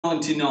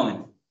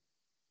1999.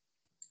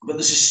 But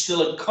this is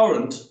still a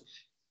current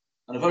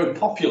and a very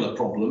popular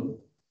problem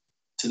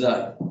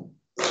today.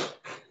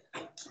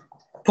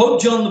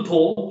 Pope John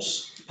Paul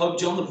II,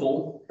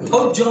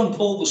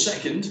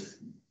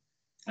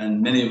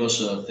 and many of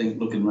us, I think,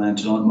 looking around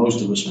tonight,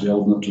 most of us will be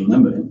old enough to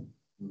remember him,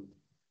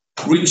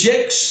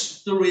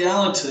 rejects the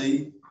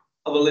reality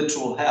of a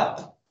literal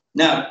hell.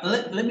 Now,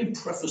 let me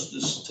preface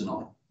this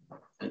tonight.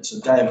 It's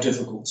a day of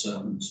difficult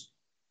sermons.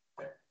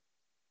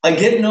 I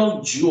get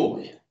no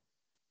joy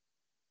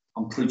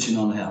on preaching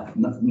on hell.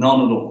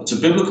 None at all. It's a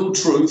biblical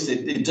truth.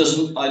 It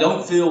doesn't, I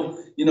don't feel,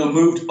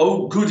 moved,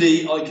 oh,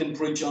 goody, I can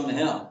preach on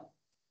hell.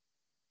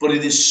 But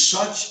it is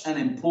such an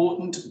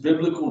important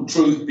biblical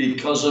truth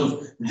because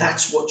of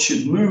that's what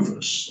should move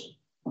us.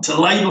 To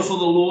labor for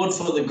the Lord,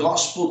 for the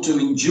gospel, to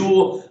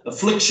endure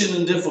affliction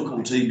and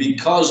difficulty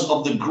because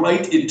of the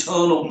great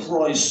eternal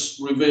price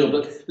revealed.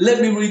 But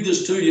let me read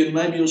this to you and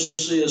maybe you'll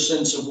see a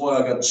sense of why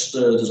I got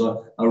stirred as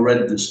I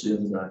read this the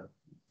other day.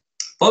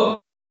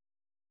 Pope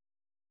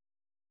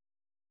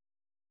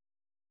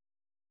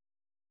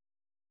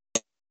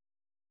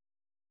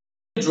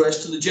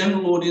address to the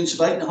general audience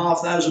of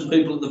 8,500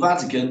 people at the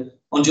Vatican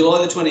on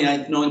July the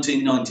 28th,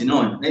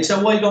 1999. And he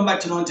said, why are you going back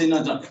to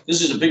 1999?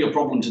 This is a bigger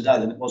problem today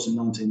than it was in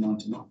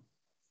 1999.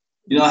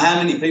 You know,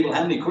 how many people,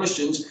 how many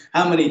Christians,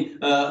 how many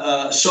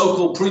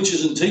so-called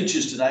preachers and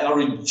teachers today are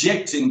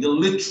rejecting the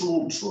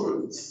literal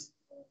truth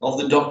of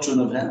the doctrine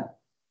of hell?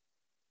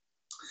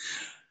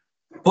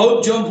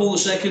 Pope John Paul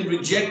II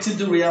rejected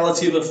the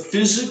reality of a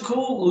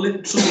physical,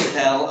 literal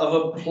hell, of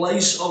a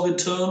place of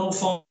eternal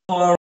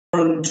fire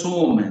and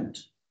torment.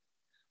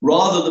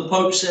 Rather, the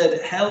Pope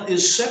said, hell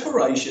is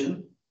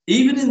separation,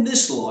 even in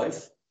this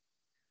life,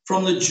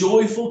 from the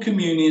joyful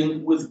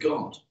communion with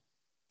God.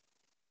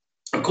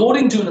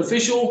 According to an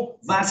official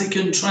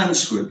Vatican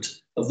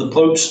transcript of the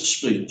Pope's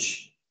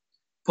speech,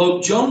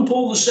 Pope John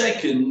Paul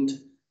II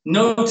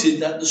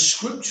noted that the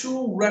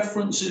scriptural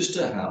references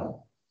to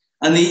hell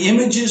and the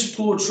images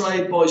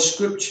portrayed by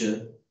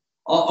Scripture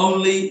are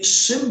only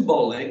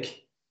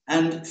symbolic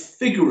and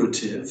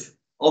figurative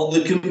of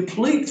the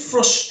complete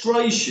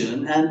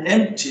frustration and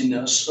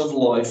emptiness of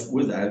life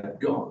without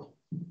God.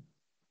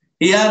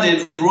 He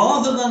added,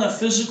 rather than a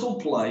physical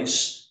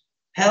place,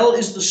 hell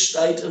is the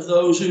state of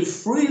those who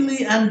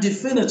freely and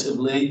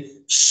definitively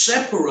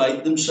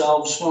separate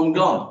themselves from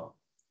God,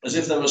 as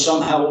if they were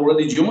somehow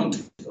already joined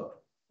to God.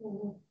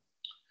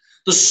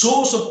 The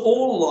source of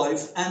all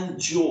life and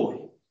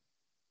joy.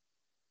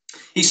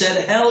 He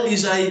said, hell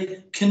is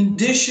a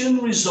condition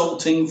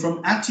resulting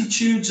from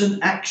attitudes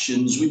and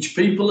actions which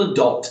people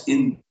adopt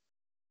in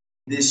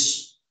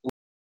this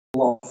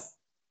life.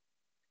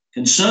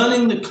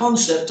 Concerning the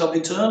concept of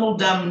eternal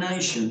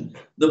damnation,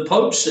 the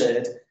Pope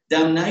said,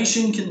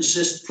 damnation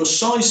consists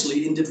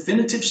precisely in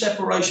definitive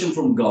separation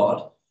from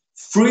God,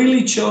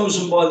 freely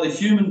chosen by the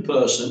human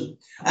person,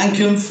 and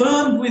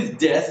confirmed with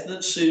death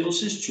that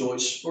seals his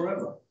choice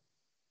forever.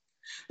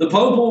 The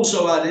Pope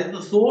also added,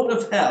 the thought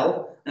of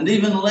hell, and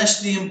even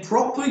less the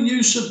improper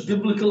use of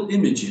biblical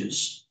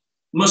images,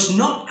 must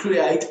not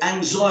create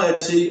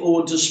anxiety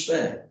or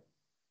despair.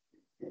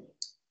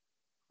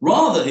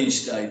 Rather, he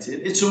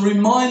stated, it's a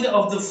reminder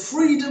of the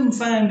freedom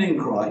found in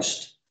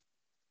Christ.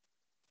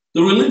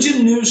 The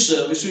Religion News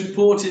Service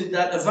reported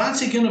that a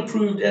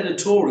Vatican-approved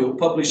editorial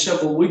published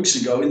several weeks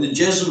ago in the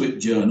Jesuit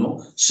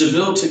journal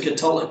Civilta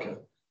Cattolica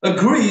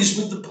agrees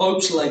with the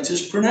Pope's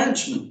latest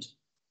pronouncement.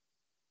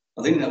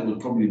 I think that would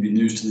probably be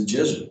news to the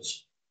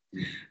Jesuits.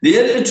 The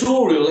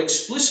editorial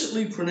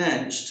explicitly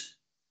pronounced,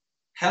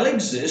 hell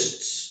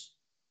exists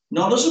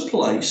not as a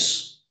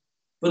place,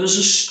 but as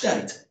a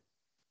state,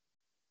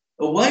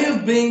 a way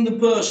of being the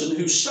person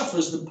who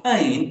suffers the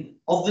pain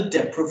of the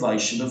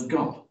deprivation of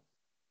God.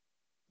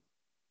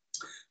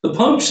 The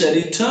Pope said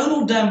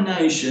eternal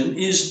damnation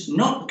is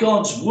not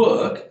God's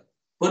work,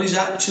 but is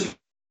actually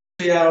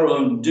our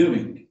own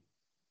doing.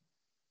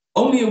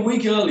 Only a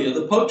week earlier,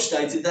 the Pope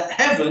stated that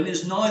heaven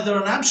is neither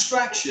an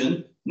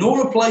abstraction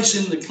nor a place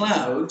in the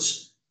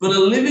clouds, but a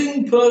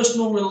living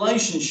personal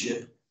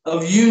relationship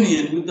of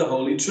union with the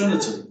Holy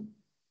Trinity.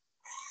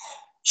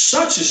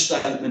 Such a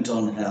statement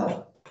on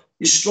hell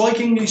is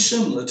strikingly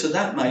similar to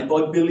that made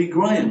by Billy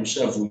Graham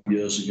several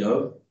years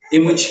ago,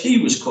 in which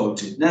he was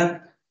quoted.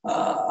 Now,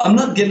 I'm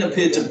not getting up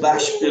here to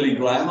bash Billy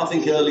Graham. I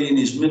think early in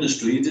his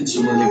ministry, he did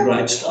some really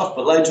great stuff,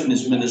 but later in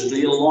his ministry,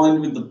 he aligned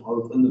with the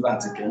Pope and the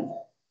Vatican.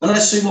 And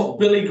let's see what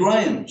Billy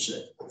Graham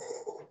said.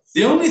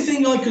 The only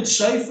thing I could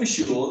say for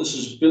sure, this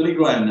is Billy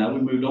Graham now,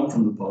 we moved on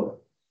from the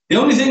Pope. The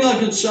only thing I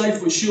could say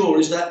for sure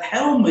is that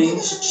hell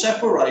means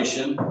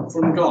separation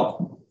from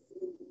God.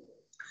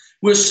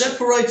 We're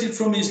separated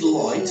from his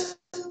light,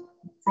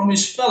 from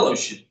his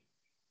fellowship.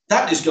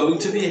 That is going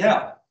to be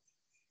hell.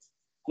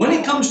 When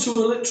it comes to a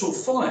literal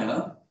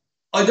fire,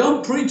 I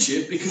don't preach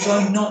it because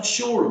I'm not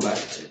sure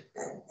about it.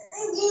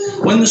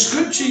 When the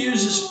scripture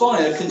uses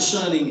fire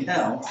concerning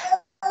hell,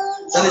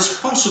 that is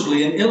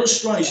possibly an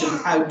illustration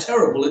of how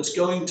terrible it's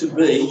going to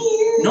be.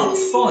 Not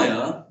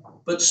fire,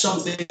 but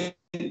something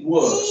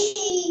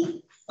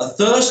worse. a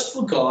thirst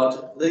for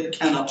God that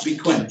cannot be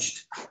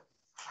quenched.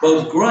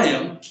 Both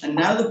Graham and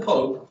now the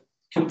Pope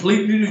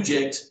completely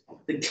reject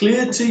the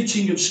clear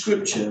teaching of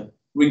Scripture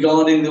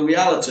regarding the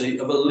reality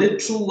of a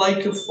literal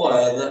lake of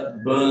fire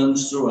that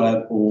burns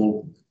throughout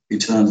all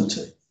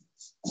eternity.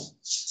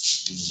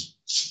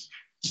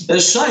 They're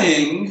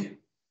saying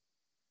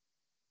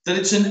that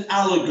it's an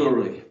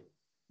allegory.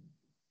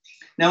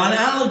 Now, an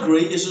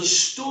allegory is a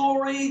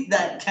story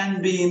that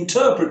can be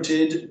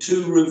interpreted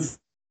to reveal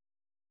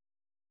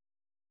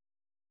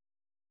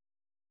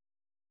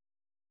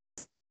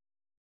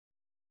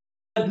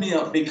me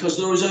up, because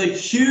there is a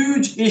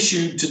huge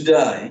issue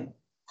today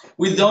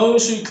with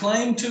those who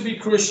claim to be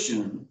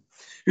Christian,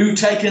 who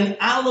take an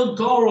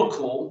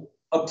allegorical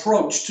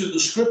approach to the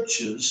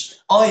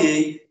Scriptures,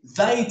 i.e.,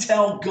 they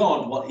tell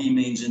God what he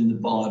means in the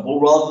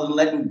Bible rather than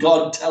letting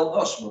God tell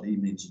us what he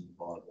means in the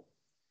Bible.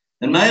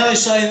 And may I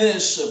say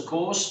this, of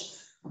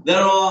course,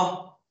 there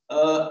are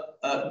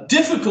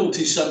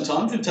difficulties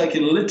sometimes with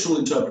taking a literal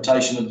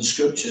interpretation of the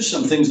Scriptures,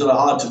 some things that are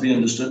hard to be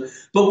understood,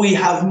 but we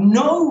have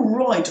no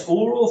right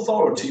or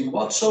authority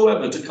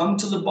whatsoever to come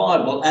to the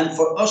Bible and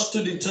for us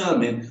to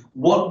determine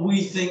what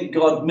we think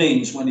God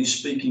means when he's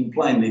speaking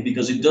plainly,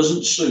 because it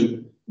doesn't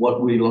suit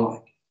what we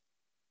like.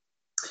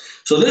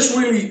 So this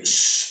really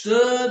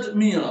stirred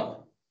me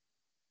up,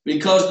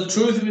 because the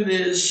truth of it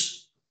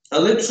is a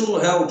literal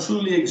hell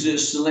truly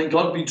exists, and let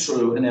God be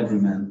true and every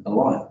man a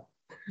liar.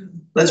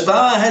 Let's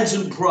bow our heads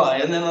and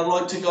pray, and then I'd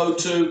like to go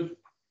to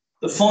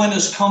the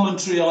finest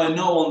commentary I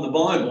know on the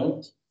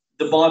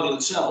Bible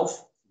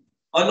itself.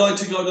 I'd like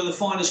to go to the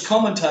finest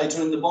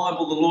commentator in the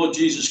Bible, the Lord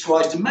Jesus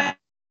Christ, and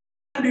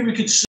maybe we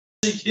could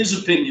seek his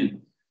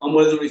opinion on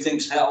whether he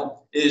thinks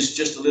hell is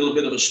just a little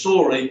bit of a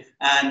story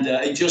and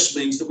it just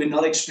means that we're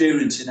not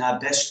experiencing our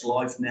best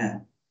life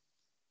now.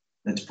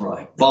 Let's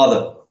pray.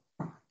 Father,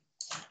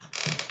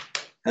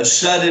 how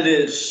sad it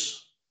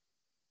is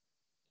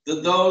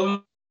that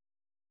those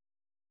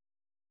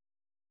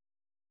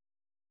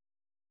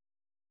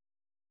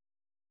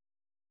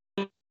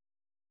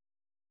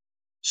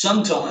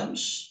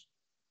sometimes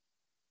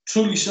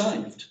truly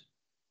saved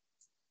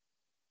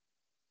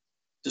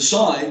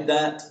decide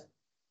that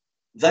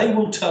they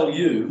will tell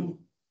you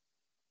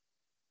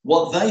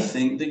what they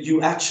think that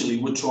you actually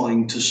were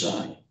trying to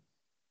say.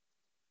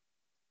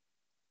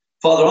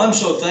 Father, I'm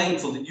so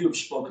thankful that you have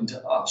spoken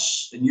to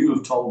us and you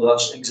have told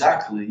us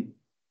exactly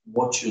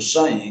what you're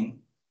saying,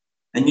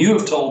 and you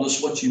have told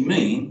us what you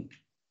mean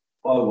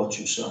by what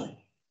you say.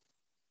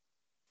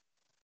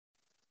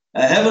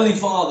 Heavenly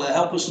Father,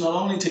 help us not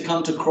only to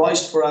come to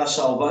Christ for our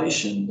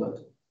salvation,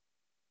 but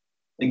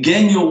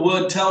again, your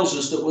word tells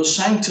us that we're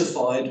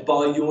sanctified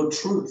by your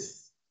truth.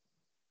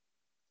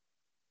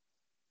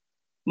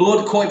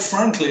 Lord, quite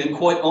frankly and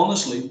quite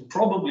honestly,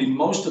 probably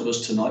most of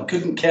us tonight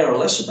couldn't care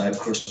less about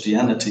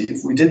Christianity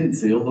if we didn't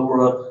feel there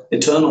were an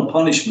eternal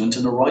punishment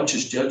and a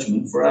righteous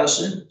judgment for our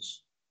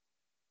sins.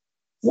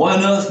 Why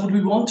on earth would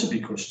we want to be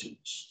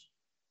Christians?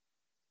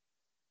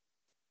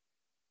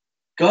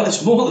 God,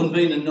 it's more than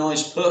being a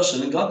nice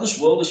person. And God, this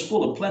world is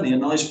full of plenty of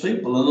nice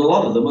people, and a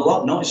lot of them are a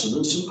lot nicer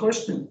than some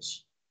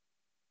Christians.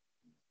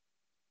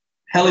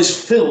 Hell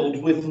is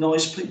filled with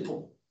nice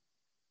people.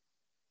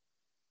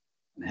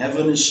 And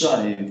heaven is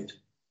saved.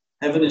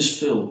 Heaven is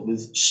filled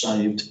with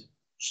saved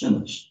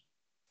sinners.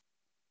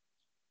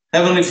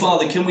 Heavenly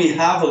Father, can we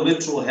have a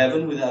literal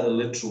heaven without a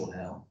literal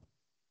hell?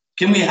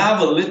 Can we have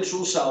a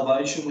literal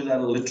salvation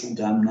without a literal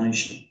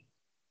damnation?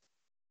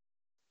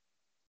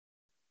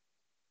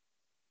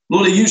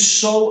 Lord, are you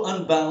so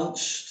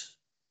unbalanced?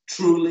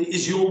 Truly,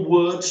 is your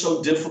word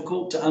so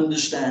difficult to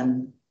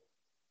understand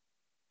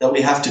that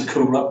we have to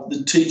corrupt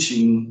the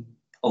teaching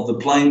of the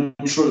plain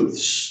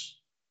truths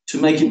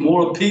to make it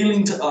more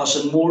appealing to us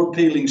and more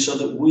appealing so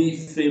that we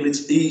feel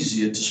it's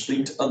easier to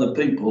speak to other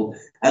people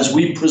as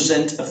we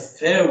present a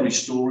fairy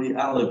story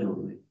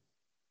allegory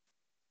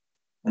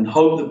and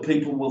hope that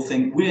people will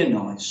think we're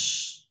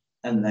nice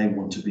and they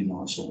want to be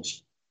nice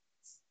also?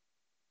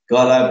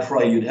 God, I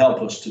pray you'd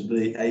help us to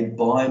be a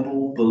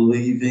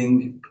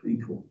Bible-believing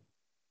people,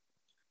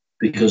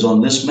 because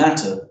on this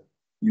matter,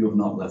 you have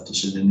not left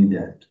us in any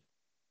doubt.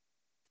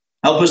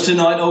 Help us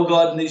tonight, oh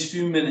God, in these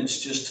few minutes,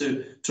 just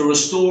to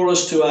restore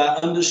us to our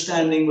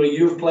understanding where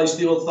you have placed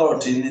the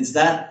authority. And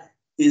that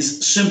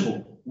is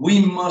simple.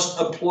 We must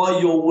apply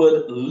your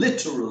word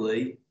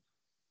literally,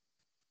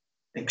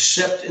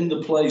 except in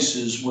the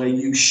places where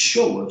you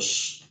show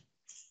us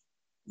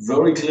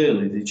very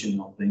clearly that you're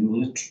not being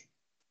literal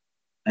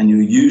and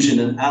you're using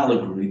an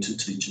allegory to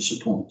teach us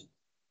a point.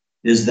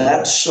 Is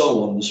that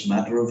so on this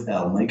matter of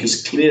hell? Make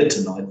us clear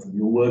tonight from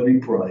your word, we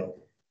pray,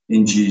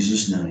 in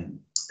Jesus' name.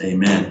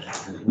 Amen.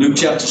 Luke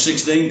chapter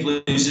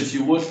 16, please, if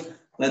you would.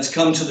 Let's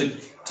come to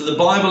the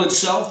Bible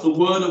itself, the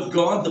Word of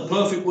God, the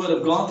perfect Word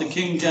of God, the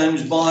King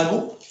James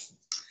Bible.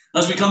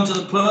 As we come to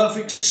the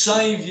perfect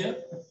Savior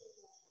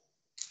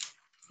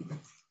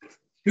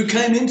who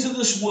came into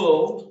this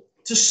world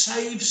to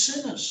save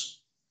sinners.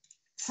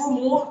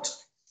 From what?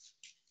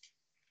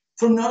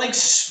 From not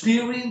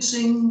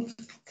experiencing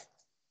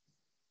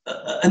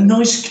a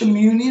nice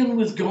communion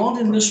with God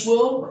in this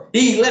world.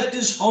 He left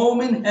his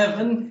home in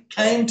heaven,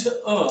 came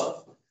to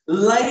earth,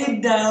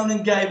 laid down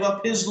and gave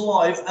up his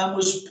life, and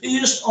was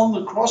pierced on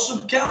the cross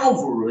of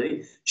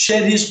Calvary,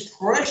 shed his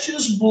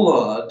precious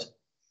blood.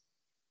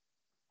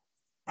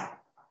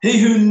 He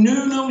who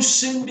knew no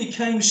sin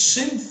became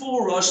sin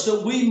for us,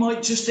 that we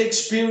might just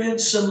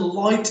experience some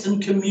light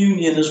and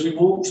communion as we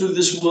walk through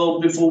this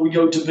world before we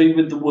go to be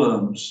with the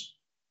worms.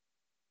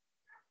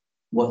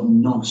 What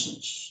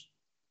nonsense.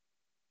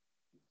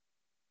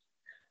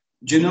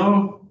 Do you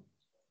know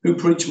who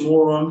preached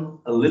more on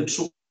a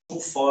literal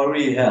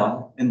fiery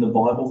hell in the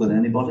Bible than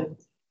anybody?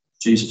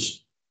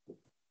 Jesus.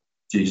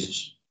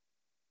 Jesus.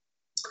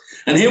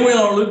 And here we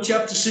are, Luke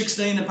chapter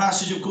 16, a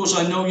passage, of course,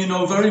 I know you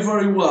know very,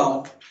 very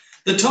well.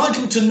 The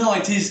title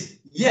tonight is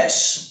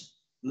Yes,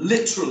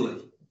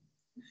 Literally.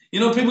 You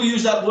know, people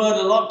use that word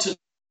a lot to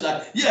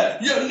say, yeah,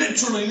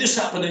 literally, this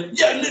happening.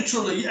 Yeah,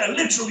 literally, and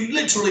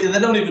they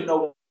don't even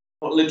know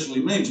what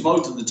literally means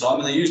most of the time,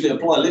 and they usually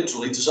apply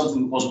literally to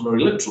something that wasn't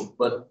very literal.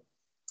 But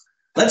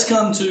let's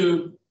come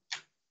to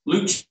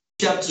Luke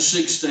chapter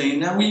 16.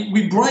 Now,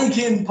 we break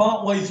in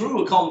partway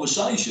through a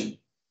conversation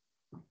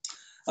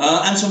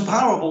and some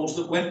parables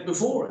that went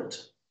before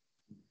it.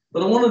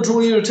 But I want to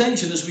draw your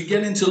attention as we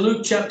get into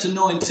Luke chapter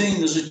 19,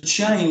 there's a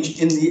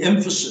change in the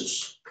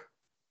emphasis.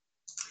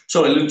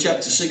 Sorry, Luke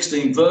chapter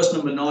 16, verse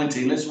number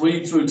 19. Let's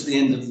read through to the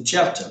end of the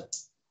chapter.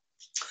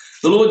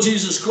 The Lord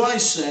Jesus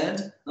Christ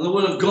said, and the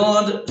word of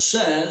God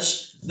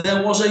says,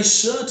 there was a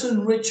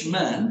certain rich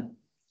man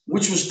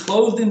which was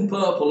clothed in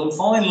purple and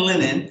fine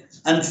linen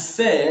and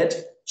fared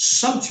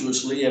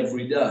sumptuously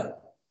every day.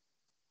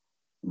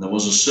 And there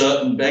was a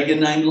certain beggar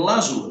named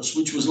Lazarus,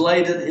 which was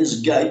laid at his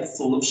gate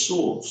full of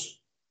sores,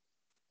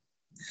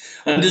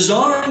 and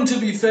desiring to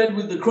be fed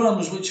with the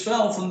crumbs which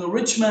fell from the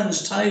rich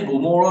man's table.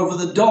 Moreover,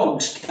 the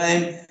dogs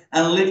came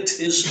and licked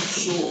his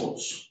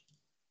sores.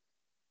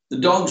 The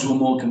dogs were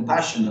more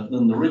compassionate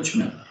than the rich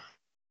man.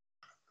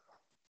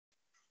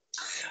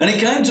 And it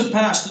came to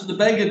pass that the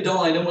beggar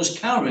died and was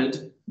carried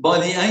by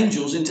the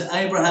angels into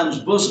Abraham's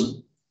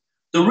bosom.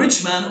 The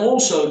rich man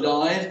also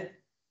died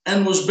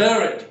and was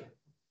buried.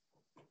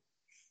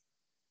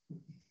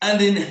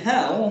 And in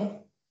hell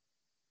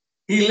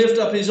he lifted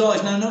up his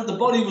eyes. Now, not the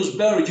body was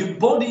buried. Your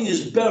body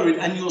is buried,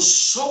 and your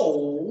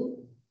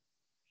soul,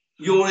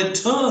 your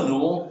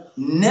eternal,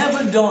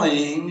 never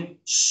dying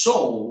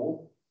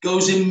soul,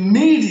 goes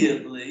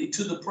immediately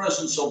to the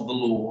presence of the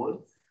Lord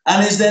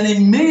and is then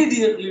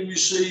immediately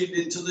received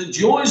into the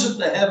joys of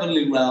the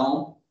heavenly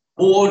realm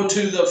or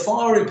to the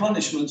fiery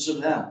punishments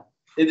of hell.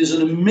 It is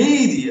an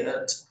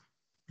immediate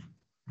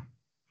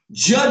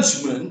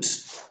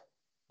judgment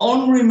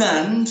on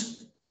remand,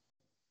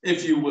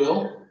 if you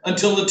will,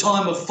 until the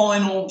time of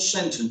final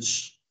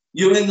sentence.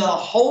 You're in the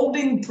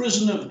holding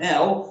prison of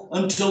hell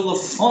until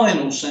the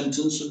final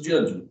sentence of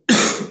judgment.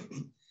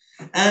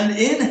 And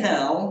in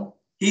hell,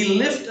 he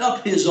lift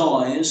up his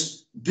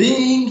eyes,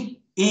 being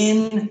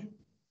in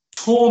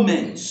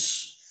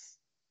torments.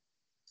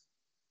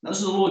 That's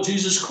the Lord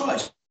Jesus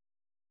Christ.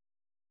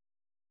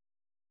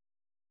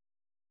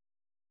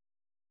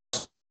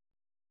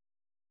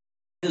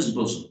 His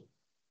bosom.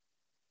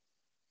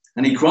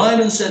 And he cried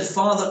and said,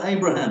 Father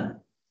Abraham,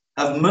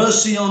 have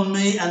mercy on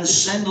me and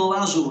send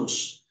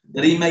Lazarus,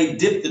 that he may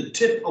dip the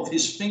tip of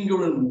his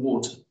finger in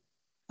water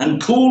and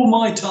cool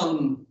my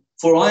tongue,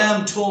 for I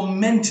am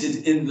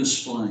tormented in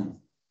this flame.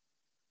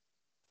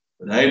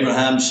 But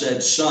Abraham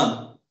said,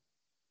 Son,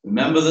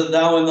 remember that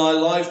thou in thy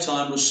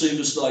lifetime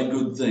receivest thy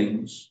good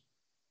things,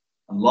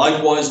 and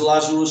likewise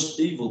Lazarus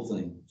evil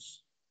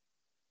things.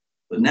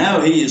 But now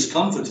he is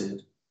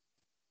comforted,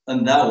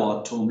 and thou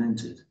art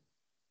tormented.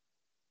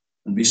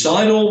 And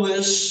beside all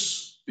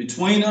this,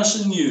 between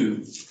us and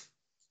you,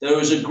 there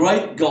is a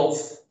great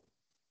gulf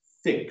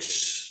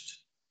fixed,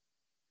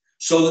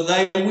 so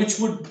that they which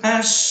would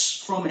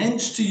pass from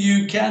hence to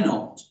you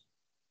cannot,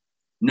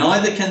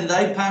 neither can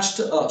they pass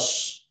to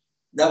us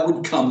that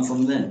would come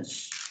from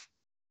thence.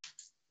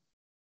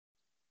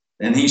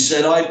 Then he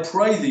said, I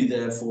pray thee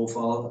therefore,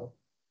 Father,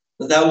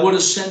 that thou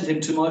wouldest send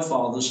him to my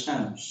father's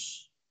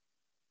house.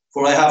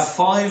 For I have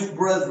 5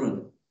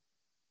 brethren,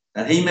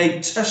 that he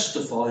may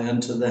testify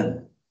unto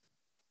them,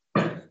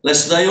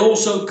 lest they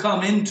also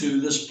come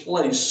into this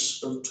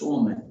place of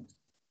torment.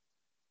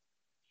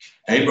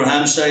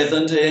 Abraham saith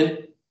unto him,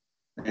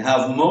 they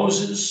have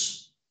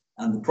Moses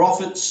and the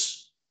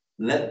prophets,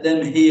 let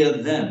them hear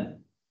them.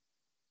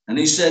 And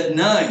he said,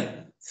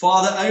 Nay,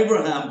 Father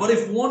Abraham, but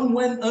if one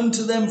went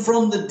unto them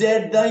from the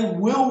dead, they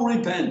will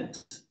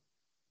repent.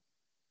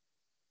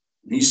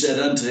 And he said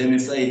unto him,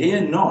 If they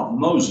hear not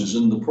Moses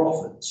and the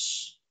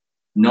prophets,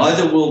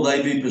 neither will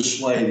they be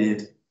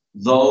persuaded,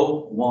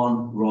 though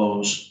one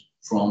rose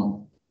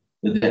from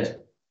the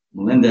dead.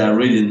 We'll end our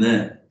reading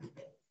there.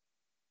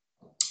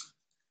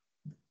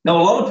 Now,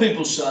 a lot of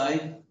people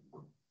say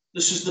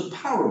this is the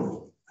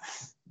parable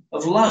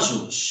of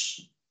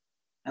Lazarus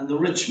and the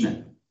rich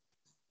man.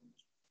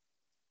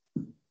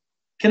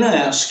 Can I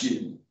ask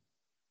you,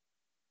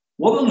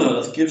 what on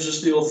earth gives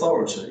us the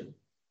authority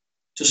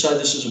to say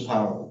this is a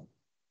parable?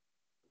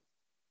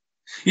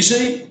 You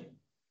see,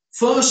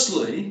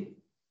 firstly,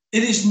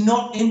 it is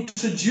not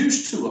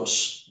introduced to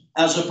us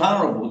as a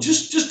parable.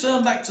 Just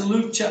turn back to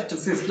Luke chapter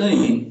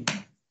 15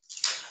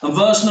 and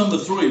verse number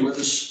 3, where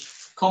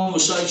this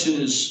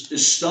conversation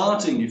is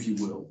starting, if you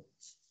will.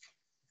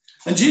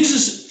 And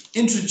Jesus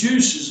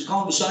introduces the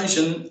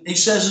conversation, he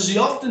says, as he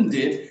often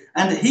did,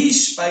 and he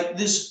spake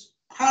this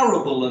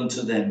parable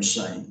unto them,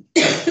 saying.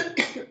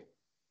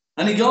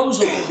 And he goes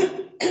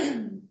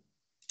on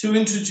to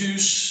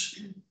introduce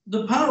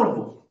the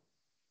parable.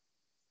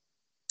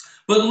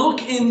 But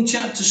look in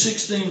chapter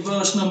 16,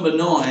 verse number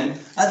 9,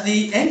 at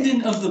the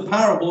ending of the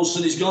parables,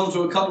 and he's gone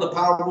through a couple of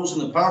parables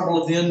and the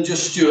parable of the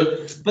unjust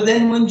steward. But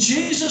then when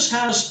Jesus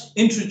has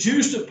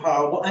introduced a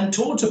parable and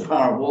taught a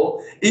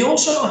parable, he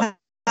also had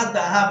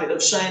the habit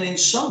of saying in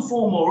some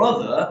form or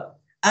other,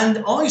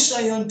 and I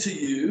say unto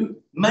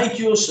you, make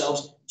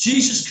yourselves.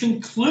 Jesus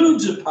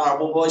concludes a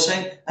parable by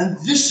saying, and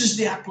this is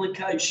the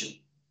application.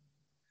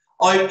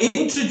 I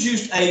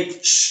introduced a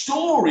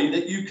story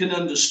that you can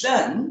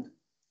understand.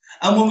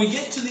 And when we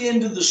get to the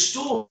end of the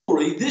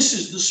story, this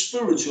is the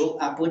spiritual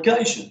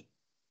application.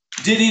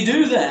 Did he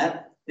do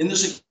that in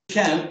this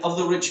account of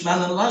the rich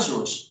man and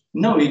Lazarus?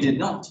 No, he did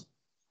not.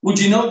 Would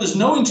you know there's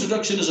no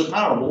introduction as a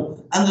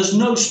parable and there's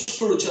no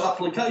spiritual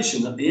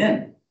application at the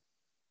end?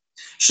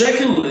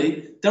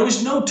 Secondly, there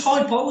is no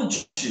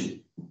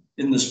typology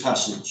in this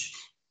passage.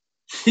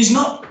 He's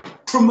not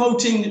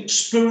promoting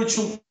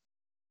spiritual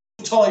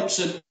types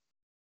and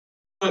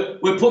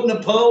we're putting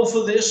a pearl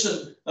for this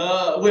and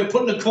we're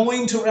putting a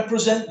coin to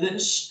represent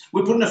this.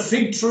 We're putting a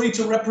fig tree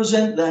to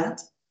represent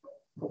that.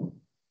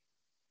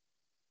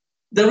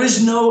 There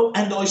is no,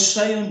 and I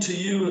say unto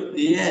you at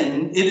the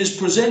end, it is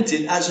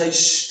presented as a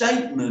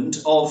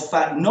statement of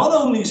fact. Not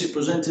only is it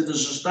presented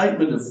as a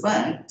statement of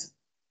fact,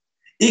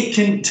 it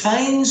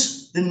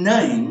contains the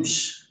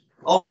names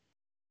of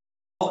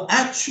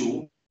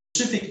actual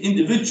specific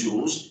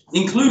individuals,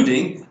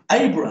 including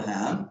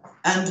Abraham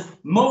and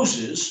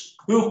Moses,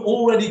 who have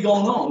already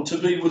gone on to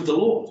be with the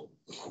Lord.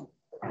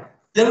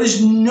 There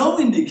is no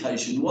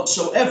indication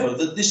whatsoever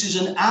that this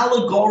is an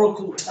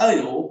allegorical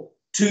tale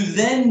to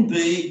then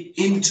be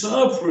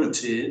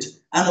interpreted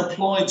and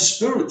applied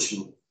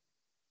spiritually.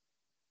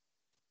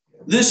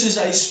 This is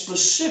a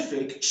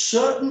specific,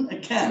 certain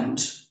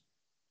account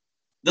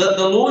that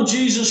the Lord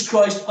Jesus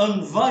Christ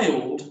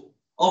unveiled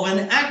of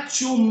an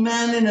actual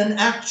man in an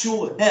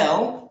actual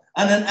hell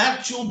and an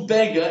actual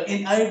beggar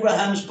in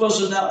Abraham's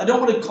bosom. Now, I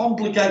don't want to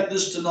complicate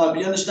this tonight, but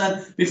you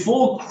understand,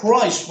 before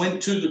Christ went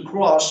to the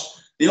cross,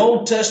 the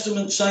Old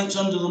Testament saints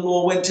under the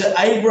law went to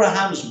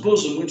Abraham's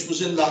bosom, which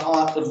was in the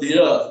heart of the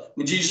earth.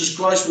 When Jesus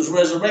Christ was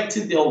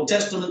resurrected, the Old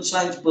Testament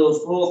saints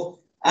brought forth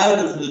out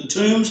of the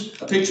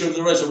tombs a picture of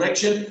the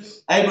resurrection.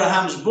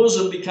 Abraham's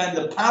bosom became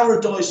the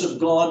paradise of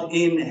God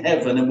in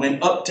heaven and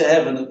went up to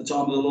heaven at the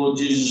time of the Lord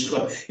Jesus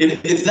Christ.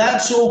 If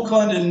that's all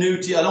kind of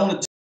new to you, I don't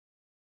want to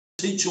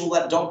teach all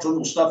that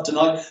doctrinal stuff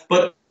tonight,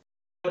 but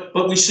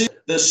we see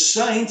the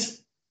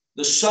saint,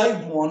 the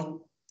saved one,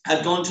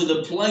 had gone to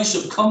the place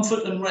of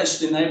comfort and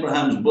rest in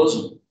Abraham's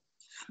bosom.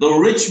 The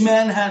rich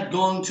man had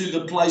gone to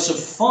the place of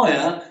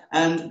fire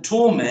and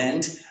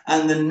torment,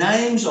 and the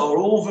names are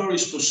all very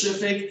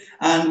specific,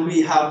 and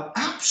we have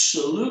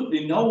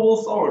absolutely no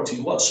authority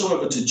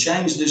whatsoever to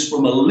change this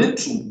from a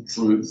literal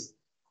truth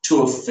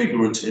to a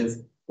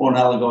figurative or an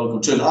allegorical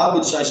truth. I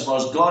would say, as far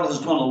as God has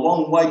gone a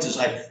long way to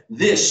say,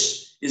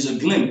 this is a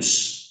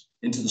glimpse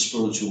into the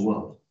spiritual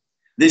world.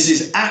 This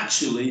is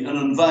actually an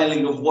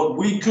unveiling of what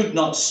we could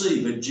not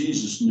see, but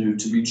Jesus knew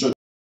to be true.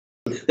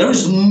 There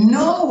is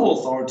no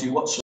authority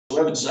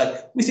whatsoever to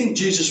say, we think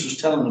Jesus was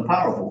telling a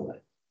parable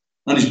there.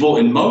 And he's brought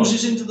in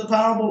Moses into the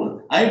parable,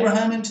 and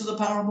Abraham into the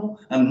parable,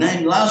 and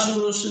named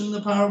Lazarus in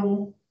the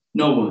parable.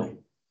 No way.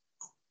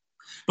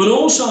 But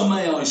also,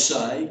 may I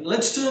say,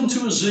 let's turn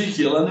to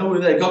Ezekiel. I know we're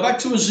there. Go back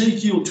to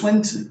Ezekiel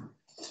 20,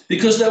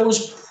 because there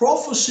was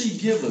prophecy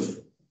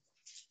given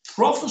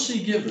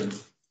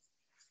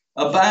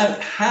about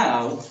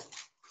how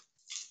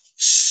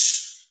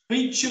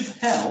speech of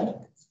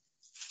hell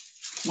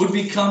would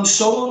become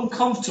so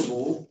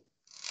uncomfortable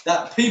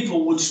that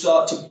people would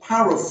start to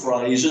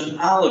paraphrase and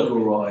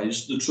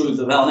allegorize the truth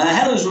of hell. Now,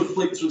 hell is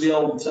reflected through the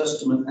Old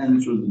Testament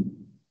and through the New.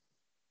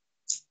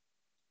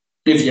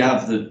 If you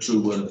have the true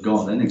word of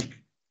God, anyway.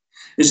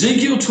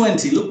 Ezekiel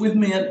 20, look with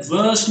me at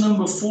verse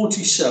number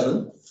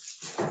 47.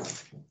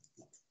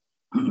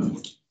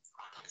 And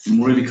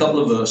we'll read a couple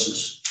of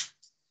verses.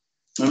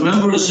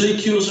 Remember,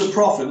 Ezekiel's a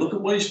prophet. Look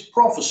at what he's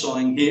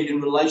prophesying here in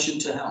relation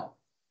to hell.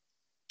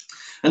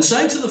 And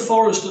say to the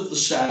forest of the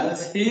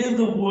south, hear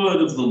the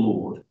word of the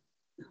Lord.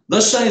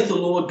 Thus saith the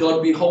Lord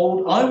God,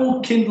 behold, I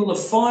will kindle a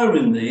fire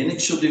in thee, and it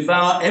shall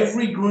devour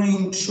every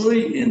green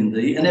tree in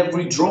thee, and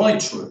every dry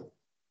tree.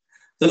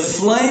 The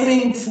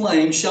flaming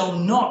flame shall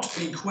not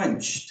be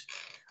quenched,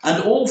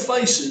 and all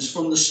faces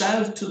from the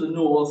south to the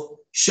north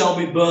shall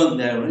be burnt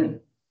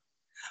therein.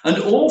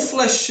 And all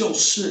flesh shall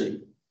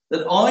see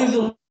that I,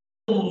 the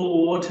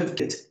Lord, have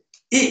it.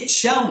 It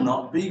shall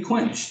not be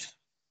quenched.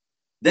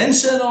 Then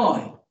said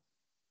I,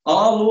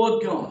 Our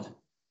Lord God,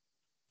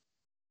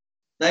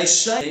 they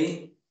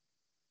say,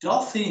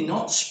 doth he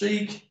not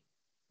speak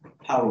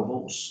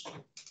parables?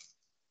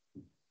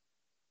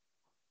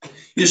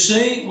 You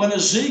see, when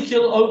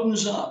Ezekiel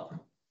opens up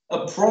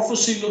a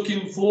prophecy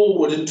looking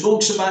forward and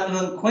talks about an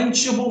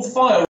unquenchable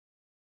fire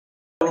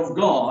of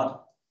God,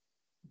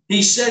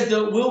 he said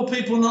that will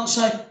people not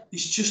say,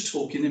 he's just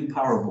talking in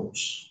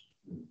parables?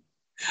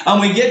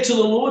 And we get to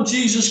the Lord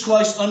Jesus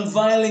Christ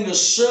unveiling a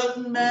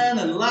certain man,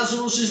 and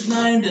Lazarus is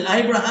named, and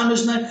Abraham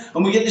is named,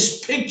 and we get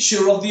this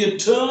picture of the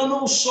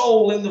eternal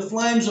soul in the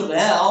flames of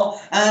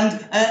hell,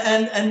 and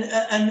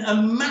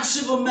a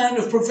massive amount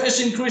of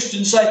professing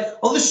Christians say,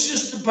 oh, this is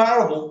just a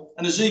parable.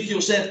 And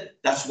Ezekiel said,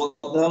 that's what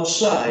they'll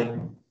say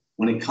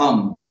when it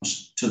comes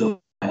to the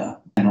fire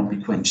and not be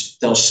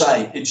quenched. They'll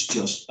say it's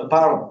just a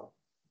parable.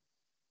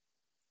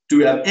 Do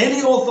we have any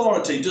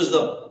authority? Does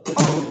the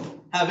Pope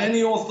have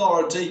any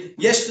authority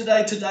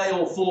yesterday, today,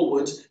 or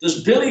forwards?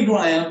 Does Billy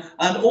Graham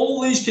and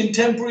all these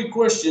contemporary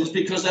Christians,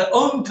 because they're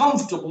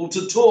uncomfortable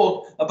to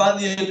talk about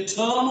the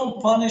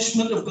eternal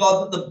punishment of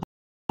God that the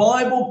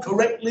Bible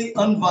correctly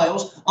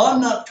unveils?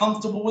 I'm not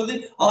comfortable with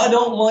it. I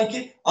don't like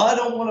it. I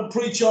don't want to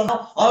preach on it.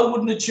 I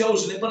wouldn't have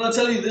chosen it. But I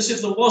tell you this,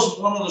 if there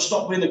wasn't one, I'd have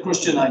stopped being a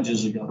Christian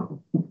ages ago.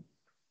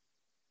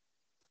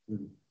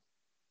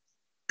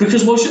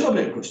 Because why should I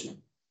be a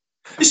Christian?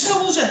 It's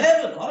still there's a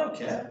heaven. I don't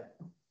care.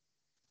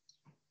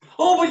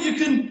 Oh, but you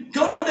can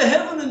go to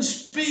heaven and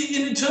be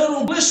in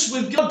eternal bliss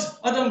with God.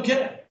 I don't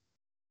care.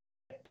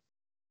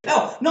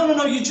 Hell,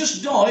 no, you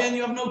just die and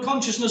you have no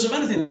consciousness of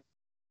anything.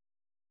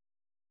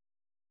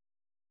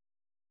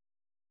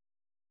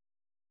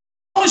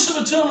 Promise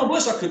of eternal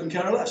bliss, I couldn't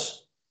care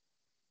less.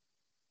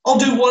 I'll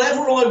do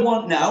whatever I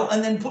want now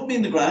and then put me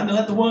in the ground and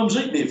let the worms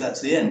eat me if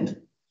that's the end.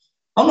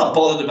 I'm not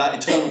bothered about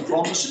eternal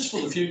promises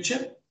for the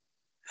future.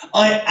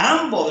 I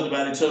am bothered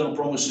about eternal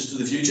promises to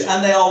the future,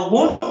 and they are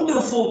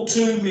wonderful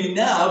to me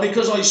now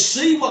because I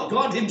see what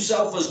God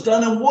himself has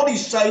done and what he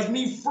saved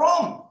me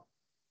from.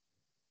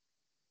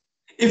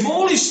 If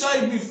all he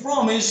saved me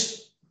from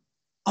is,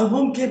 I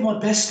won't get my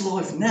best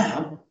life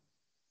now,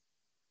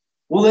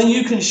 well, then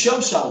you can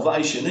shove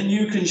salvation and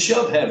you can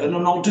shove heaven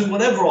and I'll do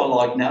whatever I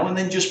like now and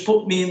then just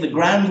put me in the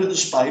ground with a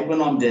spade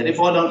when I'm dead. If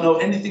I don't know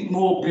anything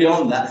more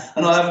beyond that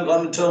and I haven't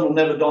got an eternal,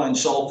 never dying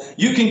soul,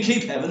 you can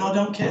keep heaven, I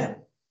don't care.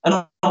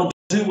 And I'll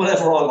do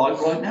whatever I like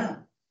right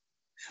now.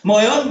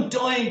 My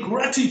undying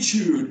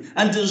gratitude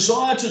and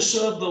desire to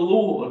serve the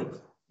Lord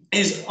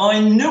is I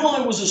knew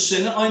I was a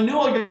sinner. I knew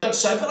I got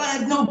saved, but I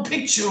had no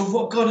picture of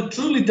what God had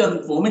truly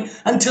done for me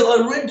until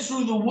I read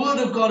through the Word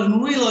of God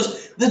and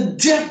realized the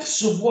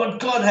depths of what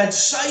God had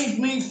saved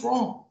me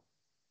from.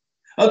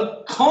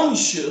 A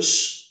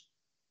conscious,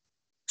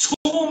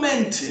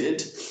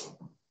 tormented,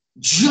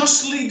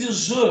 justly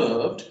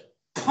deserved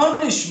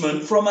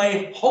punishment from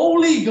a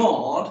holy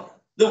God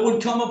that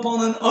would come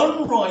upon an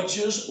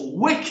unrighteous,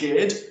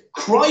 wicked,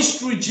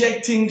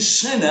 Christ-rejecting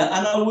sinner,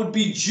 and I would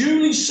be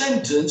duly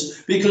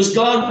sentenced because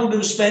God would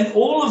have spent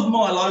all of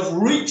my life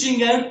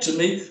reaching out to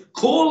me,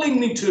 calling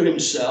me to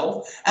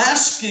himself,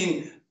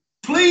 asking,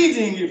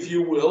 pleading, if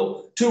you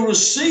will, to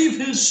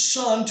receive his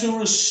son, to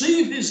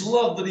receive his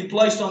love that he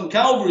placed on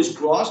Calvary's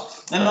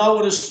cross, and I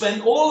would have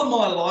spent all of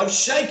my life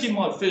shaking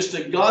my fist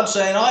at God,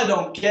 saying, I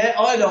don't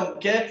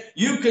care,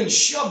 you can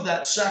shove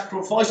that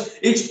sacrifice,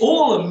 it's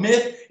all a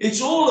myth,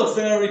 it's all a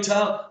fairy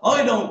tale,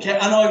 I don't care,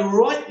 and I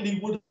rightly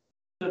would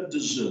have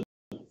deserved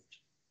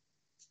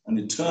an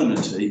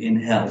eternity in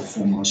hell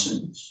for my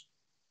sins.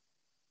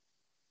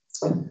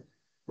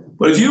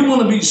 But if you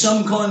want to be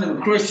some kind of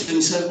a Christian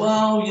and say,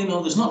 well, you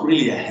know, there's not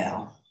really a hell.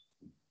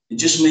 It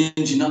just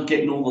means you're not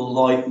getting all the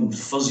light and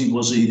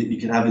fuzzy-wuzzy that you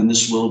can have in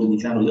this world, and you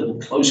can have a little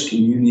close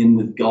communion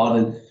with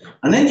God,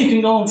 and then you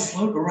can go and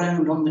float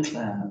around on the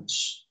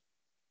clouds.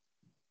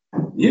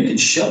 You can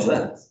shove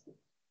that.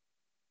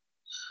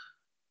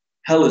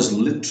 Hell is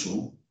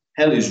literal,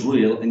 hell is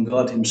real, and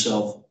God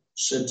himself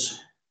said so.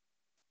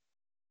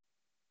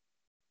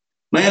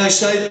 May I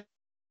say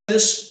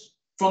this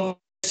from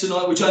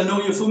tonight, which I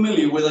know you're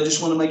familiar with. I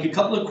just want to make a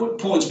couple of quick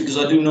points because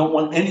I do not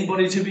want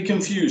anybody to be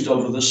confused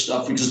over this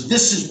stuff, because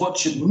this is what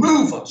should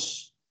move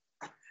us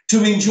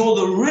to endure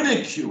the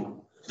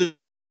ridicule, the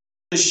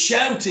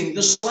shouting,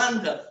 the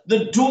slander,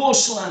 the door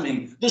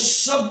slamming, the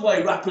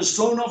subway wrappers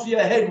thrown off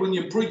your head when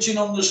you're preaching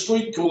on the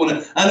street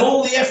corner, and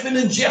all the effing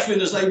and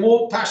jeffing as they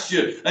walk past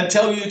you and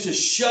tell you to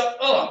shut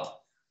up.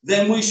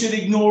 Then we should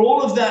ignore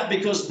all of that,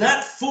 because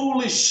that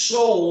foolish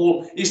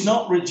soul is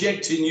not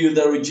rejecting you,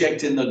 they're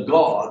rejecting the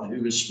God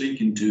who is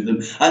speaking to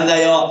them, and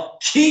they are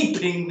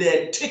keeping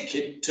their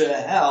ticket to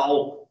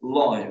hell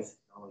live.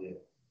 Oh, yeah.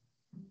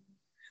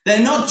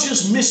 They're not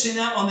just missing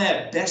out on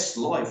their best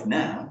life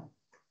now,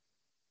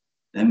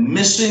 they're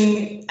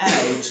missing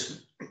out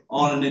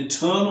on an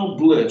eternal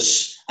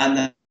bliss,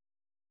 and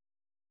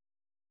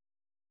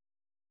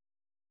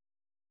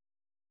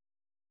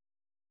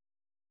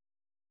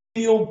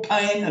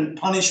pain and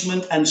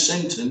punishment and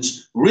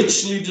sentence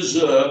richly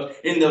deserved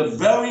in the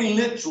very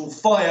literal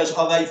fires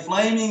of a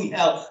flaming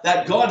hell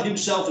that God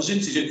himself has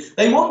instituted.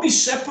 They won't be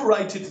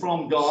separated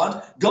from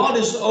God. God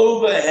is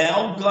over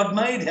hell. God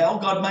made hell.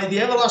 God made the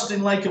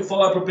everlasting lake of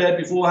fire prepared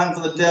beforehand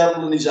for the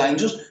devil and his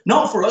angels.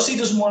 Not for us. He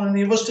doesn't want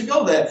any of us to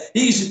go there.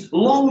 He's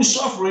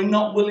long-suffering,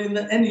 not willing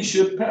that any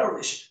should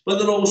perish, but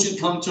that all should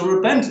come to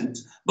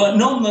repentance. But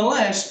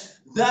nonetheless,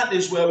 that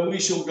is where we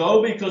shall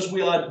go, because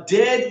we are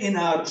dead in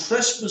our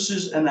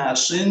trespasses and our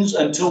sins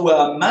until we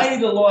are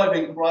made alive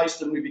in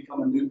Christ and we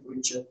become a new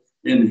creature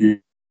in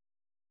him.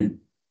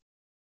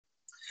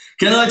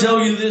 Can I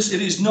tell you this?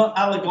 It is not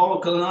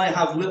allegorical, and I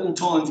have little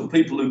time for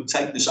people who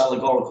take this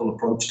allegorical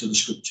approach to the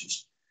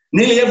scriptures.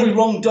 Nearly every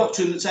wrong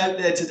doctrine that's out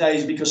there today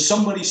is because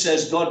somebody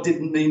says God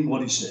didn't mean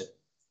what he said.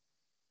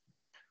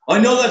 I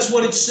know that's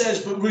what it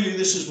says, but really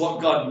this is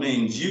what God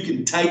means. You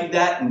can take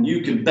that and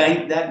you can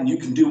bank that and you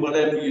can do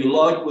whatever you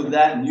like with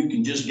that, and you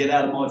can just get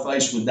out of my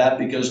face with that,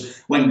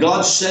 because when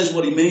God says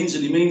what he means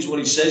and he means what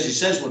he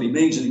says what he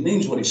means and he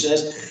means what he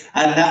says,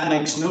 and that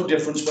makes no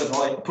difference whether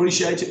I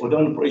appreciate it or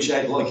don't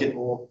appreciate it, like it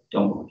or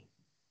don't like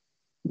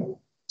it.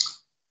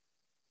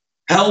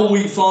 Hell,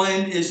 we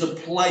find, is a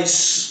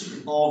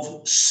place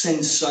of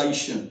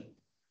sensation.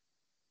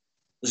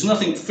 There's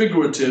nothing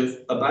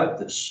figurative about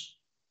this.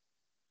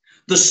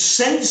 The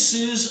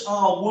senses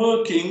are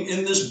working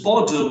in this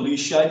bodily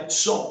shaped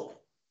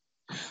soul.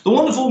 The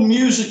wonderful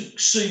music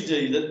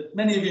CD that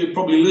many of you have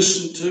probably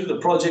listened to, the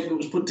project that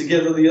was put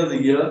together the other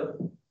year,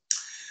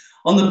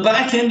 on the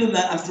back end of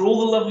that, after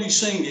all the lovely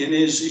singing,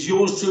 is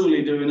yours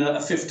truly doing a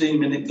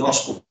 15-minute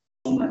gospel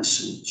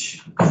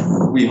message.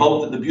 We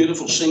hope that the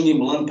beautiful singing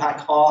will unpack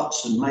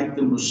hearts and make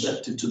them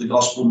receptive to the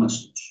gospel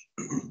message.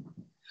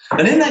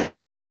 And in that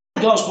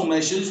gospel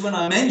message, when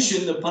I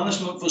mention the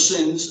punishment for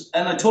sins,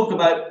 and I talk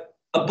about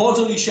a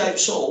bodily shaped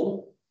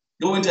soul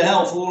going to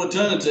hell for all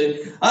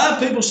eternity, I have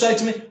people say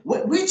to me,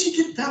 where'd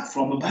you get that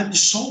from about the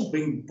soul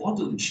being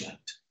bodily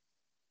shaped?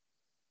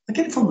 I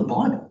get it from the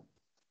Bible.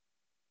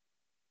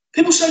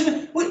 People say to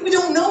me, we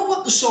don't know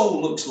what the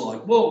soul looks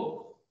like.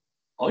 Well,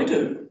 I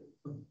do.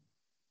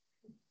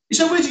 You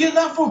say, where'd you get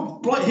that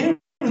from? Right here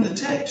in the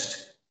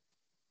text.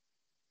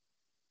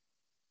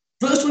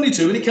 Verse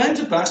 22, and it came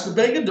to pass, the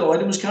beggar died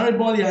and was carried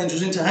by the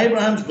angels into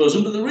Abraham's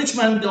bosom, but the rich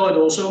man died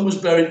also and was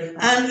buried.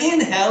 And in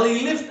hell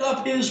he lifted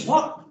up his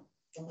what?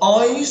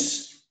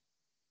 Eyes,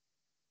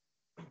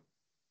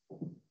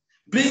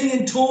 being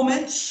in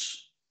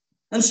torments,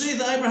 and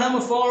seeth Abraham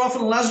afar off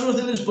and Lazarus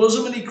in his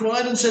bosom. And he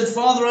cried and said,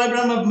 Father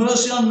Abraham, have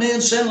mercy on me,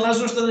 and send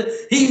Lazarus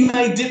that he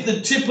may dip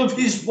the tip of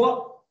his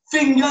what?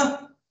 Finger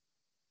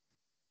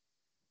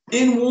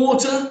in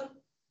water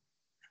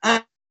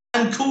and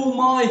cool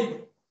my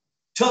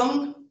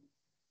tongue.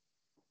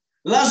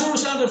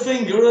 Lazarus had a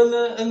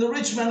finger and the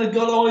rich man had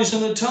got eyes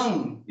and a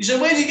tongue. You say,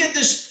 where do you get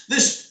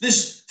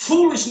this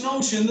foolish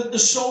notion that the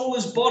soul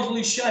is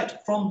bodily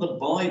shaped? From the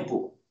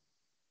Bible.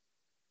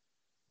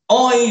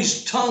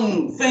 Eyes,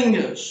 tongue,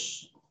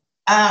 fingers.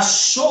 Our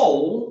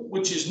soul,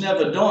 which is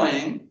never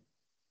dying,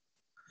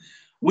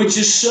 which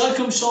is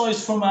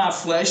circumcised from our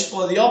flesh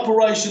by the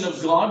operation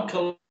of God,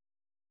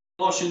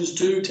 Colossians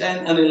 2,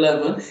 10 and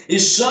 11,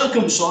 is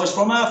circumcised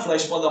from our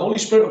flesh by the Holy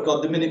Spirit of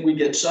God the minute we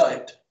get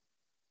saved.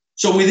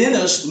 So within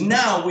us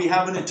now we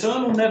have an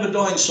eternal, never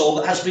dying soul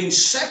that has been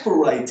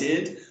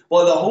separated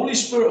by the Holy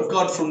Spirit of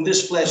God from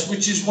this flesh,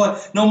 which is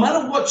why no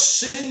matter what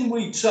sin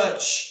we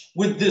touch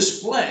with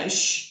this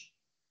flesh,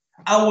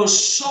 our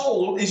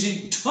soul is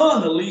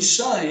eternally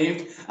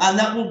saved, and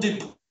that will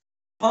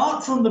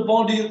depart from the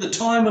body at the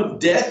time of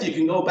death. You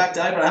can go back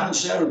to Abraham and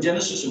Sarah in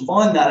Genesis and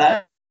find that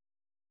out.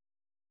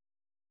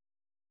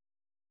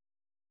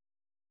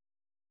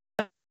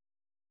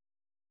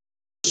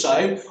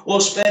 Saved,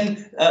 or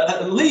spend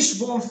at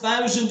least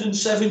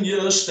 1,007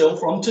 years still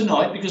from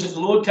tonight, because if the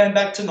Lord came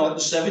back tonight, the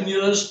 7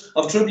 years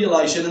of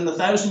tribulation and the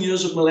 1,000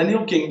 years of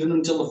millennial kingdom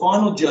until the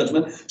final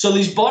judgment. So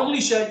these bodily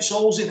shaped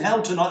souls in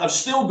hell tonight have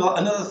still got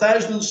another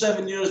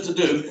 1,007 years to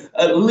do,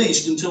 at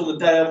least until the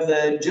day of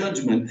their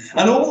judgment.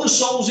 And all the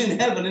souls in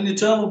heaven in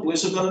eternal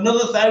bliss have got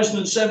another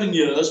 1,007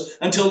 years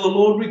until the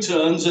Lord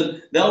returns,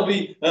 and they'll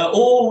be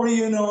all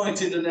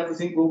reunited and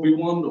everything will be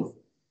wonderful.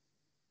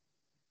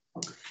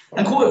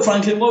 And quite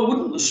frankly, why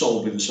wouldn't the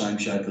soul be the same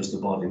shape as the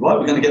body, right?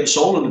 We're going to get the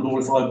soul in a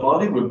glorified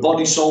body. We're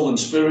body, soul, and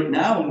spirit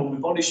now, and we'll be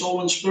body,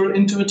 soul, and spirit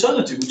into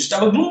eternity. We'll just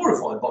have a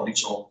glorified body,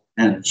 soul,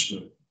 and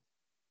spirit.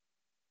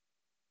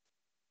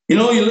 You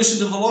know, you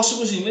listen to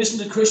philosophers, you listen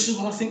to Christians,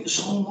 well, I think the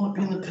soul might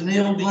be in the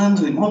pineal gland,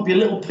 and it might be a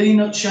little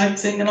peanut-shaped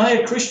thing. And I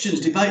hear Christians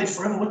debated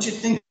forever, what do you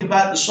think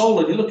about the soul?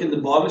 And you look in the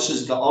Bible, it says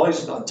it's got eyes,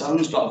 it's got a tongue,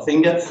 it's got a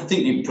finger. I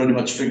think you can pretty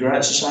much figure out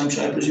it's the same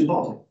shape as your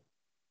body.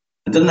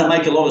 And doesn't that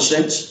make a lot of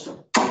sense?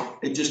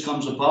 It just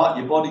comes apart,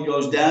 your body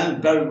goes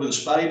down, buried with a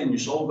spade, and your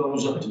soul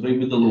goes up to be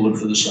with the Lord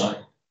for the sake.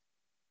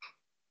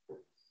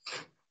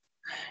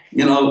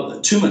 You know,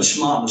 too much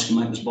smartness can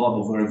make this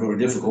Bible very, very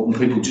difficult, and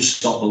people just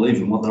stop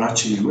believing what they're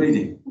actually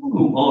reading.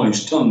 Oh,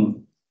 eyes,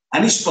 tongue.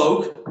 And he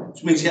spoke,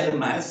 which means he had a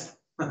mouth.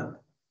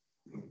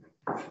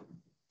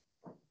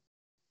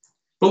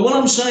 But what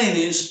I'm saying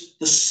is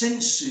the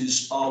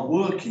senses are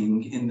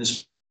working in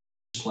this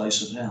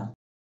place of hell.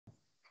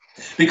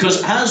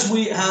 Because as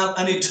we have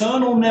an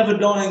eternal,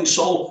 never-dying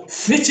soul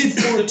fitted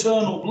for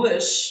eternal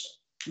bliss,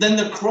 then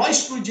the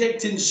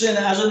Christ-rejecting sinner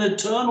has an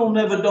eternal,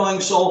 never-dying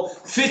soul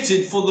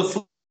fitted for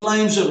the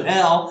flames of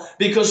hell,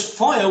 because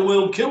fire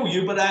will kill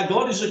you, but our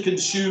God is a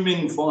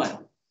consuming fire.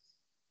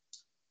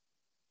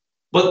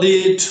 But the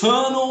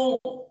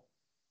eternal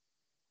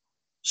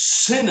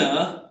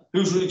sinner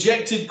who's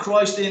rejected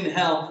Christ in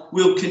hell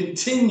will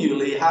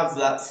continually have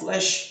that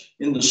flesh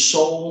in the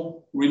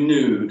soul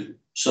renewed,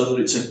 so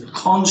that it's a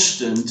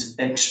constant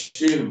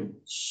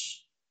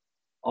experience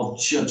of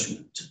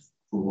judgment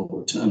for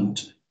all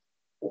eternity.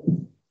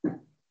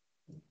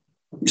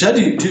 So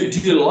do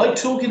you like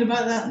talking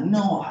about that?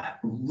 No, I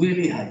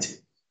really hate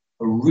it.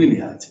 I really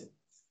hate it.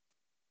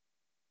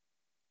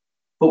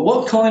 But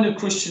what kind of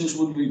Christians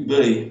would we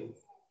be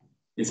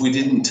if we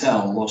didn't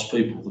tell lost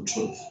people the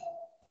truth?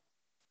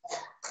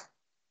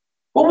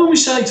 What would we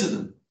say to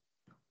them?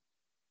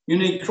 You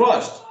need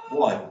Christ.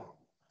 Why?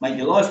 Make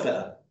your life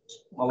better.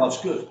 My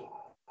life's good.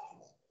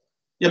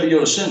 Yeah, but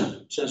you're a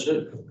sinner. Says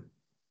who?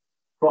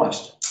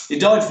 Christ. He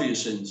died for your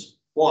sins.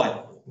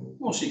 Why?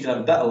 Well, so you can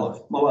have a better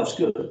life. My life's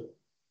good.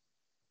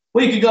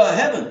 Well, you could go to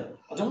heaven.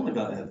 I don't want to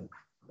go to heaven.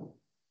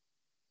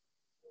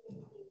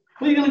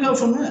 Where are you going to go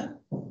from there?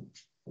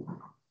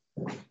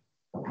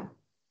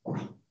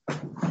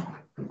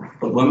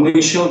 But when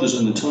we show there's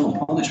an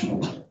eternal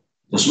punishment,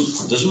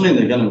 doesn't mean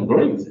they're going to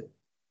agree with it.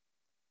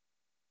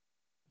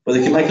 But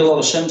they can make a lot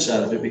of sense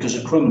out of it, because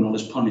a criminal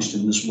is punished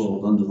in this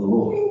world under the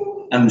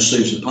law and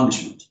receives a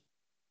punishment,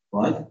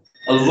 right?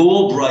 A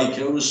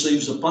lawbreaker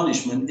receives a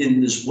punishment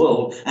in this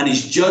world and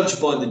is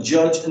judged by the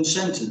judge and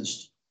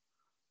sentenced.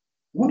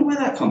 I wonder where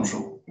that comes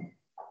from.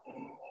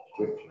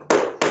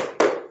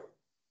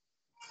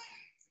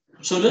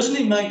 So doesn't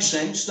it make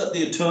sense that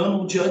the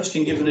eternal judge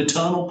can give an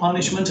eternal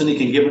punishment and he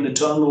can give an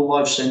eternal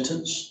life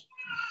sentence?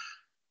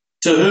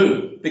 To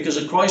who? Because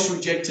a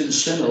Christ-rejected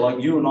sinner like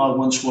you and I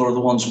once were,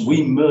 the ones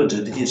we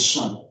murdered his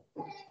son.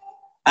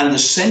 And the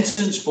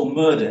sentence for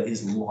murder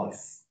is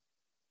life.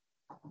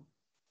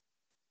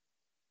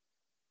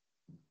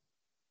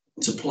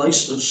 It's a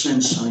place of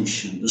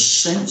sensation. The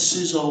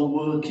senses are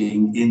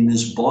working in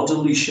this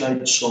bodily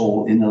shaped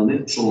soul in a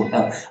literal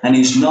hell, and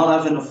he's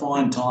not having a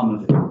fine time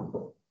of it.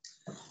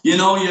 You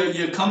know,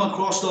 you come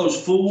across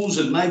those fools,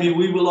 and maybe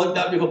we were like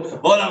that before.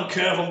 I don't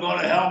care if I'm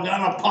going to hell. I'm going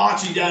to a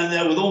party down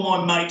there with all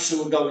my mates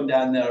who are going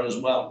down there as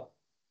well.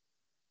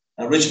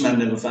 A rich man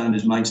never found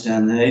his mates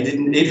down there. He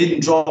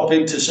didn't drop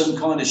into some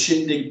kind of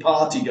shindig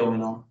party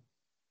going on.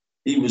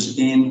 He was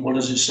in, what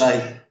does it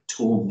say?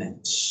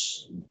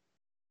 Torments.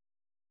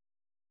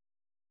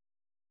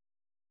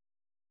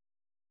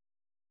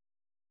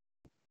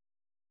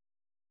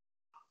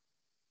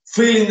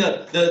 Feeling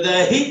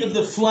the heat of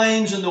the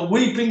flames and the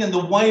weeping and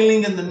the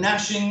wailing and the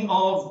gnashing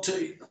of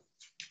teeth.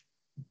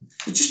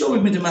 Just go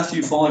with me to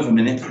Matthew 5 a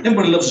minute.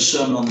 Everybody loves a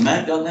Sermon on the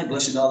Mount, don't they?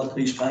 Blessed are the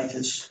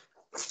peacemakers.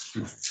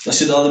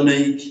 Blessed are the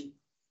meek.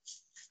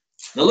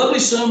 The lovely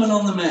Sermon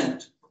on the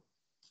Mount.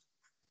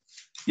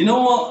 You know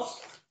what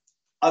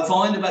I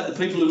find about the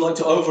people who like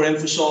to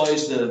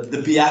overemphasize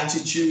the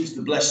Beatitudes,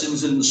 the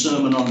blessings in the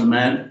Sermon on the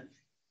Mount?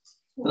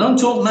 I don't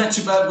talk much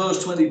about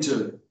verse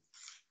 22.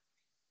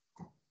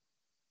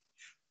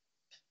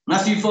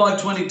 Matthew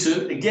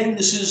 5:22, again,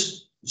 this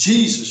is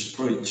Jesus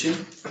preaching,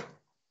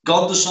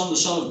 God the Son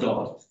of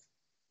God.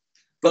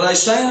 But I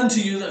say unto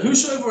you that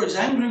whosoever is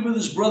angry with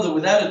his brother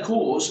without a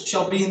cause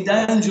shall be in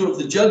danger of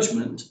the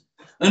judgment,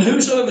 and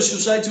whosoever shall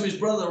say to his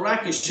brother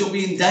Rakish shall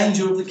be in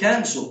danger of the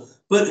council.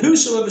 But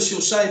whosoever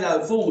shall say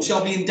thou fool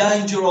shall be in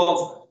danger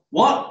of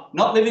what?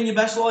 Not living your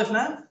best life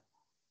now?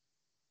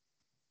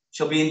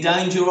 Shall be in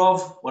danger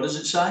of, what does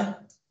it say?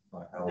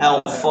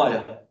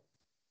 Hellfire.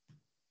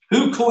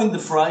 Who coined the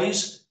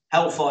phrase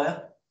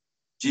hellfire?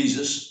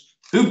 Jesus.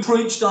 Who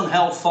preached on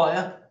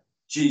hellfire?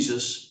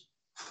 Jesus.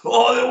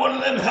 Oh, they're one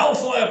of them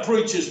hellfire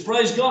preachers.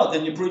 Praise God.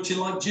 Then you're preaching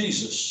like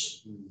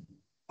Jesus.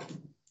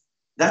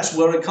 That's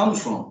where it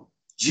comes from.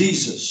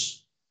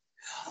 Jesus.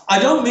 I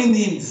don't mean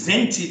the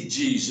invented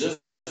Jesus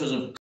because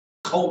of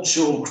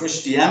cultural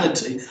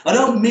Christianity. I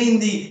don't mean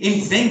the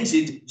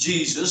invented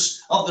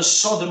Jesus of the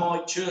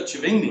Sodomite Church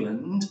of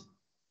England.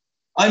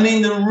 I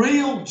mean the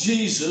real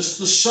Jesus,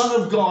 the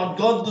Son of God,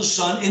 God the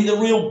Son, in the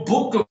real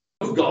book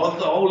of God,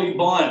 the Holy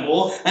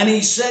Bible. And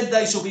he said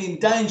they shall be in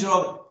danger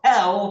of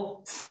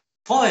hell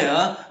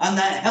fire, and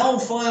that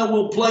hellfire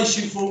will place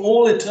you for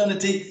all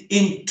eternity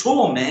in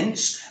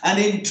torments. And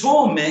in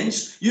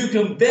torments, you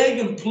can beg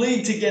and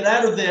plead to get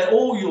out of there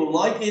all you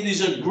like. It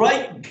is a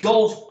great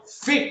gulf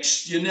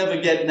fixed. You're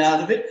never getting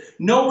out of it.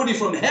 Nobody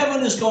from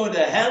heaven is going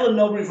to hell, and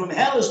nobody from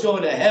hell is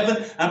going to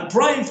heaven. And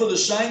praying for the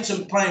saints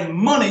and praying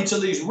money to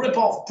these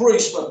rip-off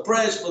priests for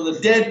prayers for the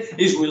dead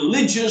is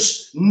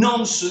religious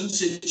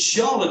nonsense. It's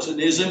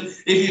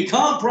charlatanism. If you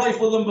can't pray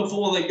for them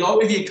before they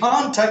go, if you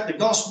can't take the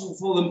gospel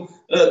for them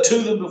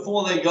to them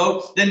before they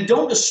go, then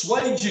don't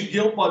assuage your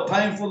guilt by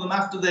paying for them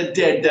after they're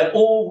dead. They're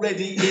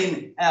already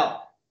in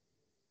hell.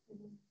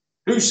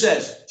 Who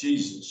says?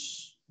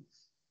 Jesus.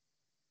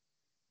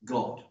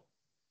 God.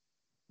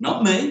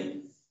 Not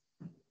me.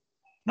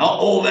 Not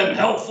all them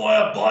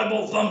hellfire,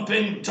 Bible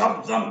thumping,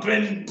 tub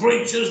thumping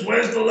preachers.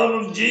 Where's the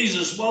love of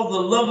Jesus? Well, the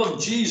love of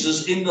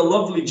Jesus in the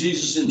lovely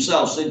Jesus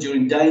himself said you're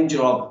in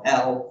danger of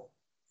hell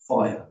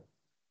fire.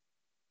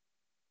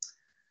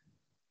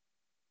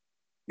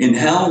 In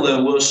hell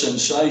there were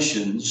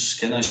sensations.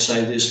 Can I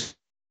say this?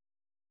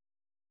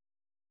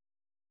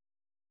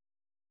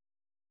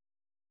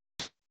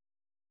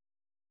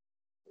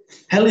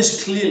 Hell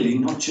is clearly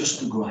not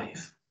just the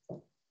grave.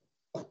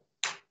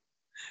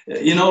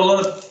 You know, a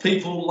lot of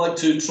people like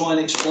to try and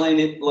explain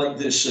it like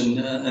this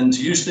and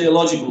to use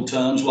theological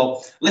terms.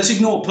 Well, let's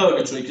ignore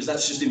purgatory because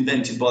that's just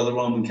invented by the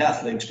Roman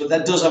Catholics, but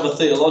that does have a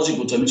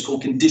theological term. It's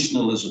called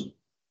conditionalism.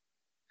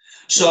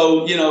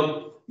 So, you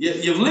know,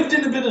 you've lived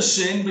in a bit of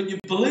sin, but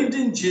you've believed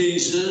in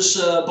Jesus,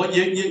 but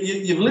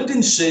you've lived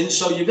in sin,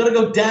 so you've got to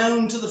go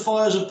down to the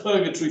fires of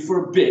purgatory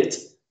for a bit,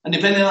 and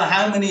depending on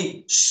how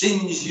many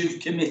sins you've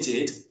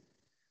committed,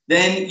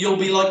 then you'll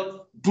be like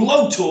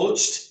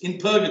blowtorched in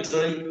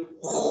purgatory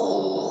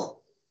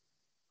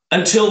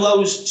until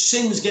those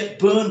sins get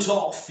burnt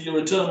off your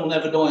eternal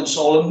never dying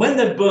soul. And when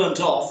they're burnt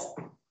off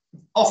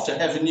to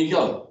heaven you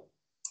go.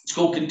 It's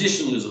called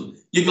conditionalism.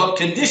 You got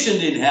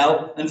conditioned in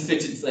hell and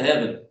fitted for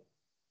heaven.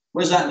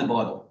 Where's that in the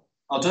Bible?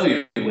 I'll tell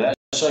you where,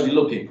 so you're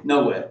looking.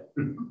 Nowhere.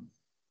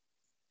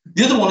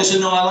 The other one is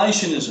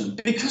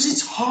annihilationism, because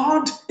it's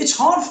hard. It's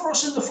hard for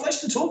us in the flesh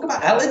to talk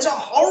about hell. It's a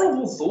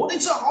horrible thought.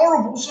 It's a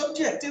horrible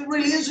subject. It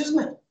really is, isn't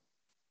it?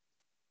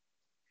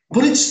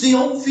 But it's the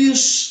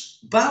obvious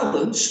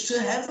balance to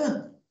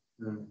heaven.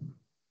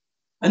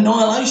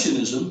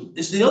 Annihilationism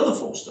is the other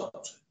false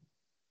doctrine.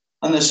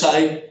 And they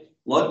say,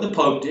 like the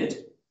Pope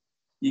did,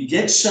 you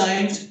get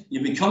saved, you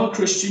become a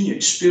Christian, you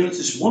experience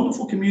this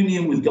wonderful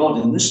communion with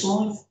God in this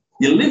life,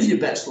 you live your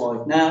best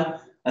life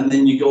now, and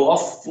then you go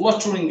off,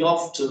 fluttering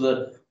off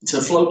to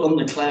float on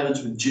the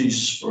clouds with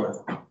Jesus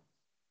forever.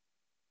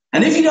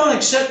 And if you don't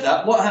accept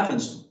that, what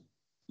happens?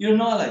 You're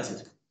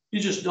annihilated. You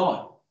just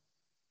die.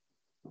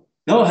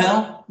 No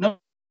hell, no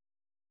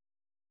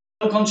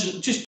conscience,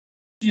 just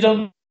you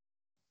don't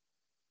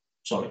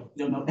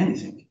know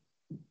anything.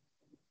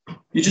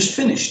 You're just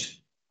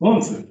finished.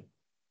 Worm food.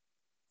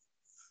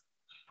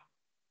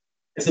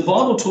 If the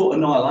Bible taught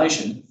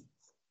annihilation,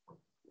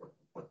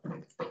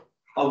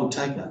 I would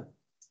take that.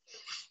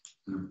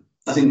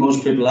 I think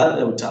most people out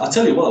there would take. I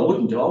tell you what I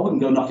wouldn't do. I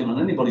wouldn't go knocking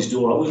on anybody's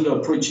door. I wouldn't go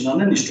preaching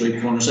on any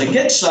street corner and say,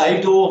 get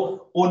saved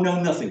or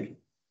know nothing.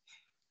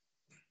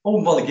 I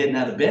wouldn't bother getting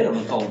out of bed on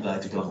a cold day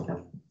to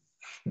go.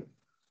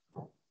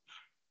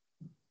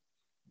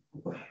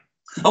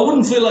 I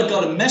wouldn't feel I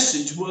got a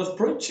message worth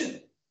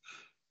preaching.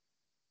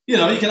 You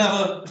know, you can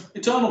have an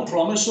eternal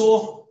promise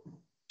or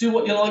do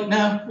what you like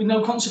now with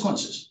no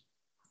consequences.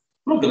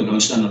 I'm not going to go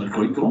and stand on a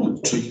creek corner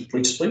and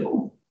preach to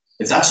people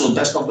if that's the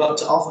best I've got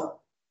to offer.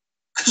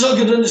 Because I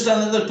could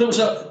understand that people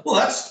say, well,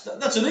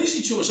 that's an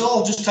easy choice.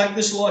 I'll just take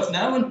this life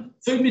now and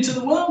feed me to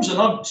the worms.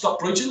 And I'd stop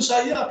preaching and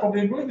say, yeah, I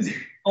probably agree with you.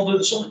 I'll do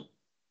the same.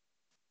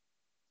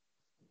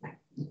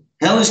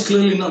 Hell is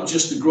clearly not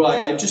just the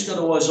grave. Just go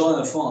to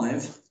Isaiah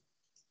 5.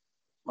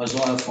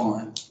 Isaiah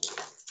 5.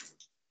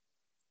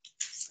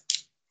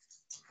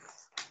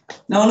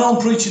 Now, I know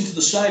I'm preaching to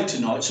the saved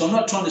tonight, so I'm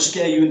not trying to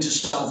scare you into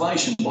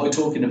salvation by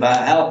talking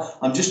about hell.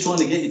 I'm just trying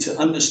to get you to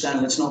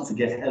understand, let's not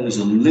forget, hell is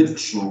a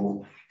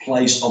literal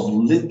place of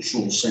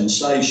literal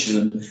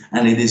sensation,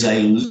 and it is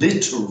a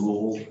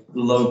literal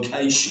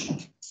location.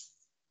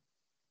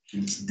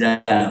 It's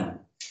down.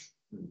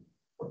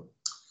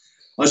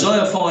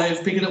 Isaiah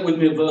 5, pick it up with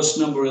me at verse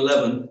number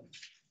 11,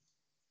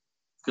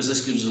 because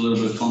this gives a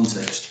little bit of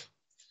context.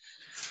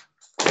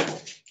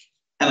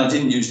 And I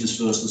didn't use this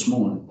verse this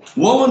morning.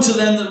 Woe unto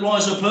them that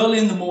rise up early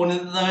in the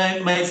morning, that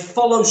they may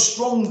follow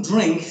strong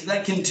drink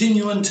that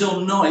continue until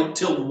night,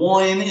 till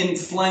wine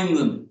inflame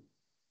them.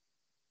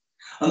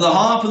 And the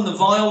harp and the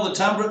viol, the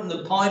tabret and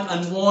the pipe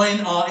and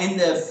wine are in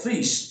their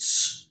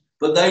feasts,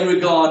 but they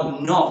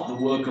regard not the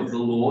work of the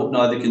Lord,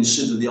 neither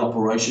consider the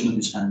operation of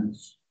his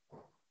hands.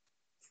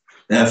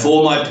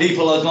 Therefore my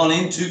people are gone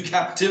into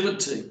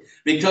captivity,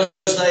 because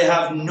they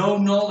have no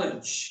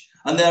knowledge.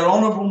 And their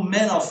honourable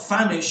men are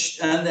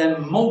famished, and their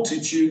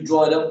multitude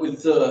dried up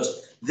with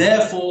thirst.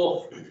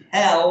 Therefore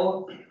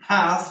hell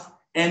hath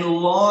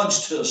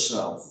enlarged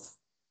herself,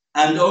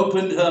 and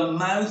opened her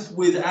mouth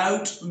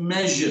without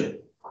measure.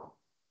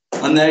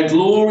 And their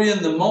glory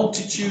and the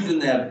multitude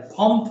and their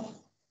pomp,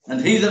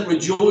 and he that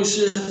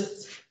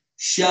rejoiceth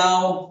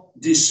shall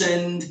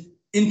descend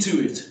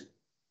into it.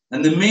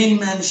 And the mean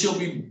man shall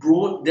be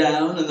brought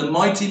down, and the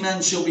mighty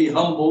man shall be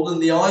humbled,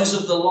 and the eyes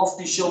of the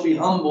lofty shall be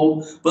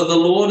humbled, but the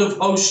Lord of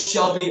hosts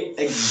shall be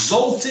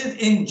exalted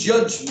in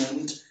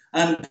judgment,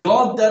 and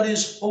God that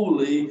is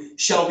holy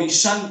shall be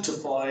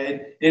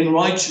sanctified in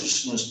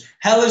righteousness.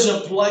 Hell is a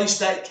place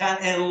that can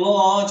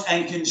enlarge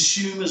and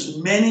consume as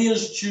many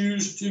as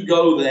choose to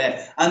go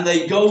there. And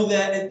they go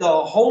there at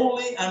the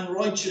holy and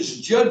righteous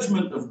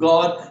judgment of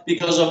God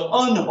because of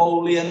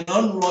unholy and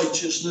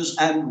unrighteousness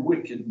and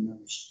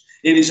wickedness.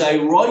 It is a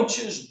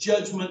righteous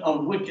judgment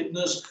on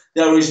wickedness.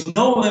 There is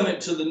no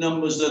limit to the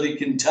numbers that it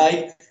can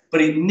take,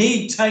 but it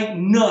need take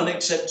none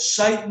except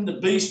Satan, the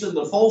beast, and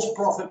the false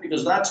prophet,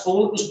 because that's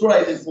all it was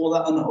created for,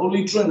 that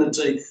unholy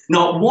trinity.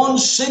 Not one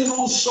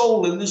single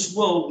soul in this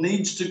world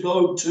needs to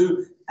go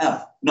to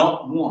hell.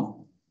 Not one.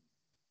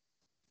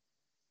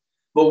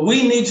 But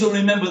we need to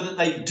remember that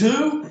they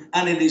do,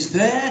 and it is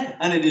there,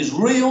 and it is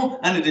real,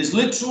 and it is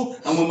literal.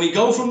 And when we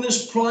go from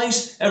this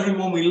place,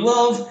 everyone we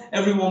love,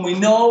 everyone we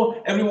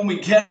know, everyone we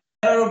care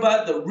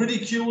about that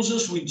ridicules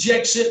us,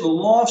 rejects it,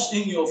 laughs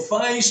in your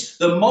face,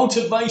 the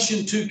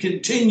motivation to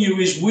continue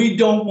is we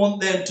don't want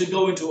them to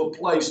go into a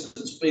place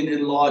that's been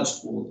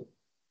enlarged for them.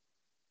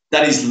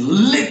 That is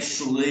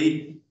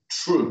literally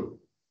true.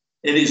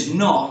 It is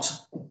not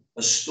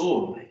a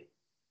story.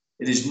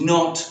 It is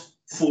not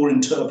for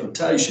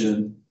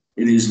interpretation.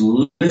 It is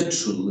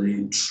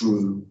literally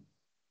true.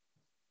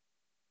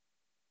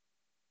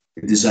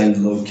 It is a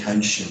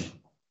location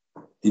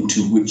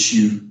into which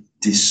you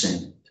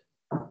descend.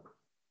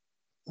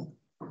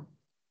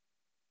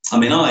 I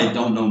mean, I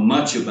don't know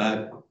much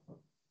about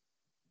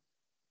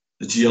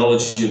the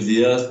geology of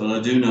the earth, but I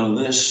do know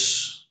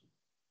this.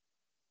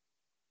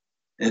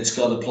 It's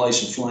got a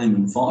place of flame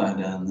and fire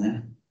down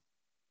there.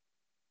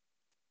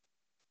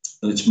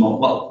 But it's more,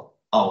 well,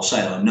 I'll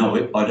say I know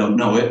it. I don't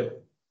know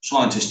it.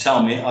 Scientists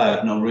tell me I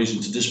have no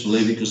reason to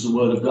disbelieve it because the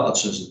Word of God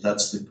says that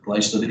that's the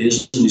place that it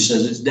is. And he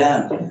says it's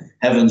down.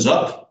 Heaven's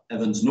up,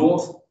 heaven's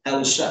north,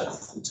 hell is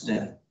south. It's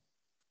down.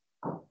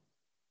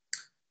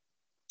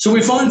 So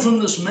we find from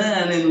this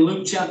man in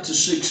Luke chapter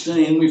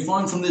 16, we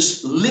find from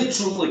this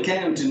literal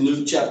account in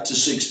Luke chapter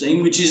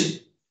 16, which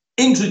is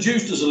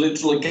introduced as a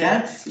literal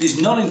account. It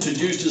is not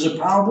introduced as a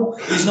parable.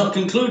 It is not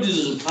concluded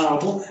as a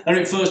parable. And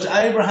it refers to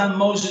Abraham,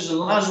 Moses, and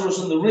Lazarus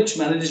and the rich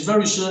man. It is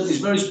very certain, it is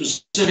very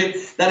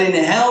specific that in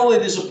hell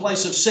it is a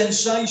place of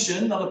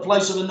sensation, not a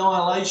place of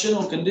annihilation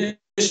or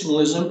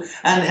conditionalism.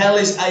 And hell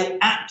is an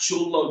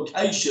actual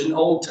location,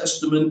 Old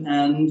Testament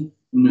and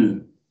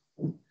New.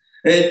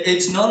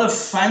 It's not a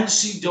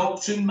fancy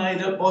doctrine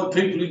made up by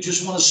people who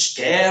just want to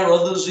scare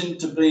others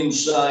into being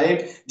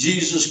saved.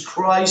 Jesus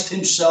Christ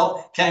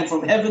himself came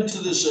from heaven to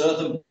this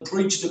earth and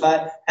preached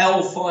about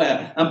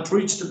hellfire and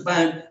preached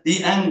about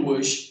the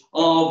anguish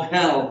of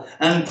hell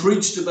and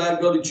preached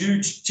about, go to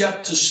Jude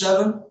chapter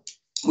 7.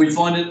 We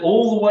find it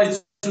all the way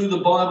through the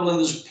Bible, and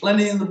there's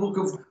plenty in the book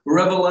of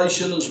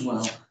Revelation as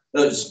well.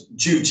 It's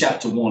Jude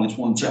chapter 1, it's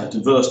one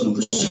chapter, verse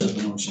number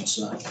 7, I should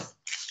say.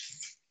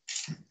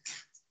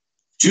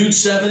 Jude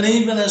 7,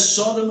 even as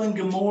Sodom and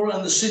Gomorrah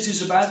and the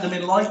cities about them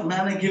in like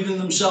manner giving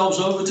themselves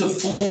over to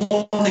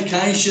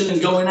fornication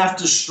and going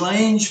after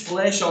strange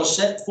flesh are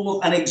set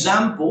forth an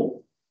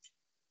example,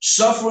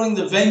 suffering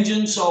the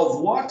vengeance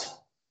of what?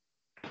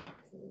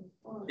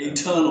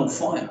 Eternal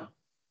fire.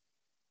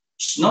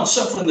 It's not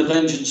suffering the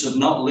vengeance of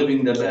not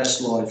living their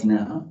best life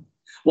now.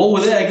 What were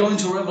they? Going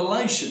to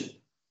Revelation.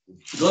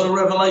 Go to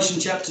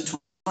Revelation chapter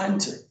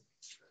 20.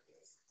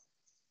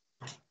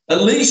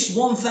 At least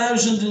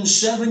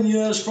 1,007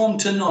 years from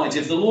tonight,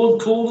 if the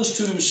Lord called us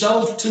to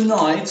himself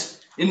tonight,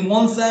 in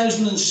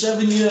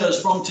 1,007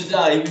 years from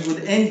today, we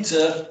would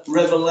enter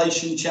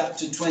Revelation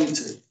chapter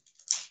 20.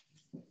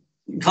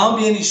 It can't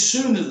be any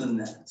sooner than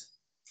that.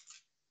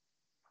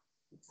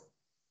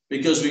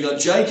 Because we got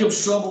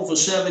Jacob's trouble for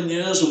 7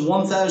 years and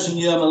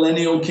 1,000-year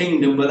millennial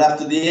kingdom. But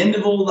after the end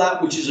of all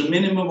that, which is a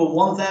minimum of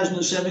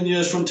 1,007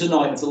 years from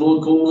tonight, if the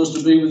Lord called us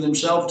to be with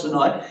himself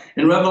tonight,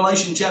 in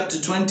Revelation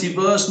chapter 20,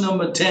 verse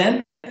number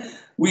 10,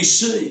 we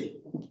see,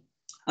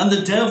 and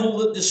the devil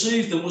that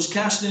deceived them was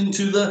cast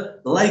into the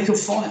lake of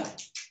fire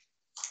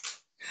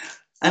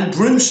and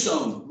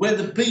brimstone, where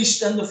the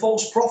beast and the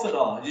false prophet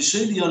are. You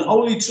see, the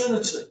unholy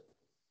trinity.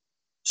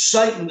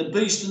 Satan, the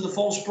beast, and the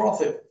false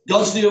prophet.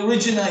 God's the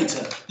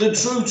originator, the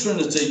true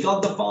Trinity,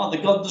 God the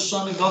Father, God the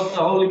Son, and God the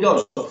Holy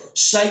Ghost.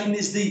 Satan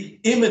is the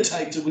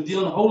imitator with the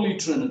unholy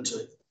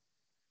Trinity.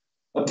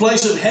 A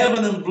place of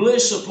heaven and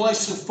bliss, a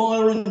place of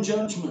fire and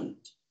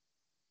judgment,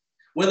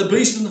 where the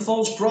beast and the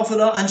false prophet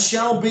are and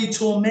shall be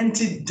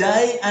tormented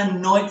day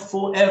and night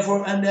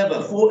forever and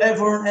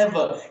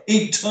ever,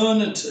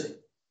 eternity.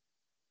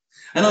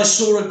 And I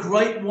saw a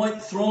great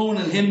white throne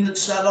and him that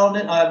sat on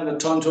it. I haven't got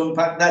time to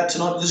unpack that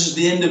tonight, but this is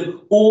the end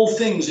of all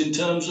things in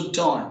terms of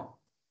time.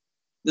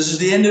 This is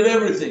the end of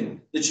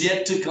everything that's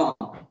yet to come.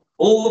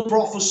 All the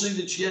prophecy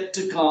that's yet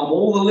to come.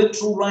 All the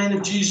literal reign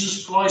of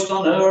Jesus Christ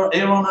on earth,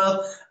 here on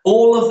earth.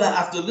 All of that.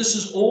 After this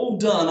is all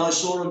done, I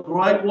saw a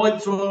great white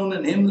throne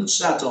and him that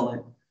sat on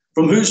it,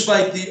 from whose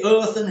face the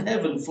earth and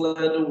heaven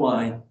fled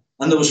away,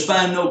 and there was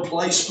found no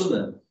place for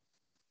them.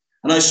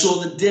 And I saw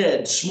the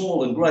dead,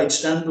 small and great,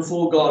 stand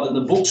before God, and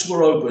the books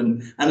were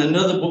opened, and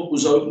another book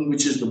was opened,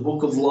 which is the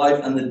book of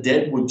life, and the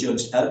dead were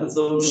judged out of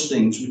those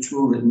things which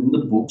were written in the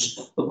books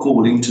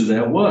according to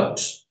their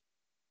works.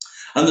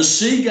 And the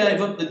sea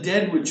gave up the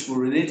dead which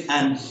were in it,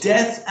 and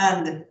death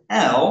and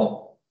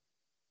hell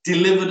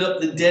delivered up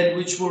the dead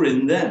which were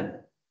in them.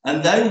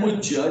 And they were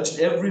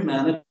judged, every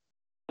man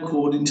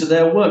according to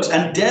their works.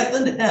 And death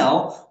and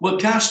hell were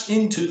cast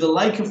into the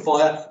lake of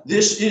fire.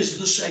 This is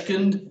the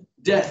second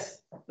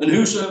death. And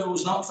whosoever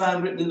was not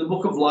found written in the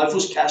book of life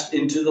was cast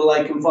into the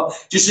lake of fire.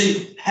 Do you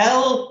see,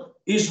 hell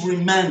is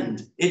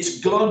remand. It's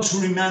God's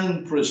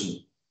remand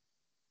prison.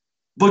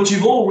 But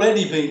you've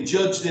already been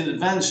judged in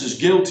advance as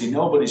guilty.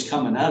 Nobody's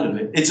coming out of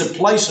it. It's a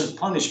place of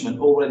punishment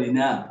already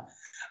now.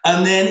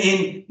 And then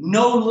in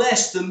no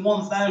less than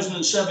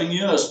 1,007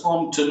 years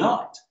from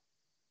tonight,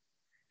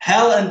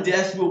 hell and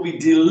death will be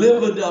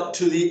delivered up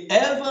to the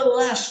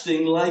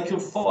everlasting lake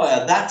of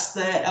fire. That's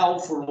their hell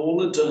for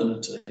all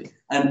eternity,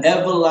 an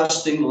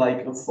everlasting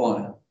lake of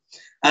fire.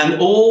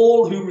 And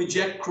all who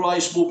reject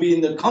Christ will be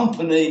in the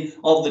company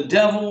of the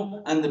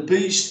devil and the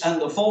beast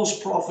and the false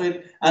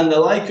prophet and the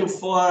lake of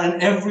fire,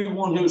 and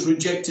everyone who has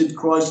rejected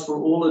Christ for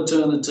all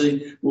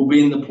eternity will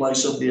be in the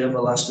place of the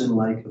everlasting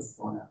lake of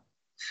fire.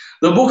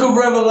 The book of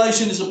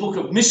Revelation is a book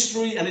of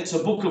mystery and it's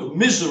a book of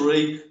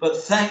misery, but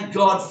thank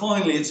God,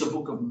 finally, it's a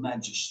book of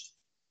majesty.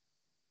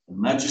 The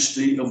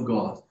majesty of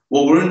God.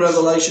 Well, we're in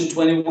Revelation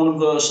 21 and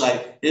verse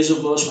 8. Here's a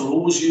verse we're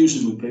always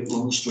using with people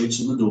on the streets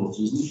and the doors,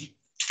 isn't it?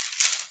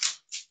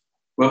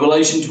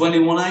 Revelation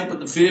 21:8, but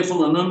the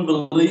fearful and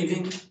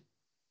unbelieving,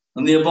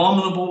 and the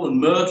abominable, and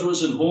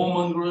murderers, and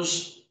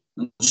whoremongers,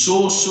 and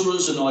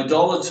sorcerers, and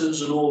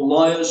idolaters, and all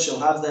liars shall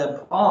have their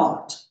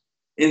part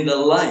in the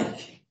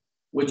lake,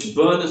 which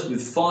burneth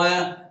with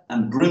fire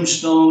and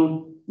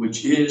brimstone,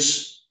 which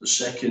is the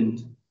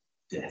second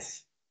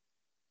death.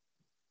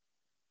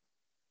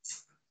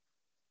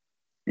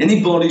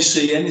 Anybody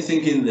see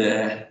anything in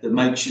there that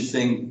makes you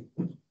think,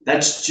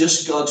 that's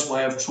just God's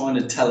way of trying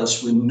to tell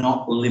us we're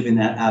not living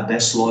our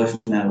best life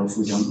now if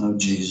we don't know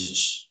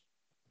Jesus?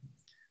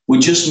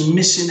 We're just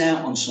missing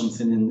out on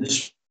something in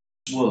this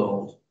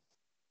world.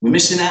 We're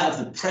missing out of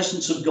the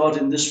presence of God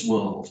in this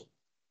world.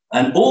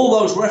 And all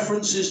those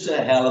references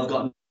to hell have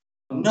got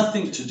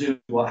nothing to do with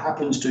what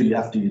happens to you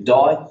after you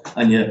die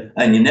and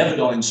you never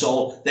die in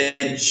soul. They're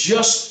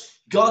just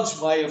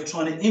God's way of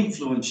trying to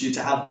influence you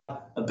to have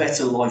a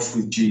better life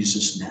with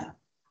Jesus now.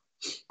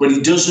 But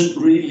he doesn't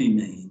really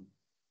mean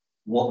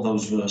what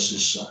those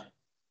verses say.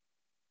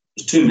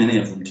 There's too many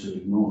of them to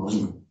ignore,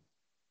 isn't there?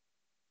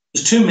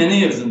 There's too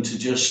many of them to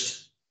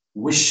just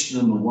wish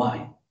them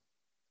away.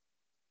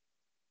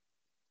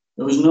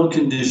 There is no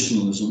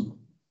conditionalism.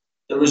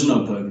 There is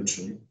no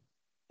purgatory.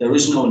 There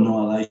is no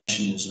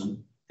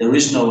annihilationism. There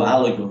is no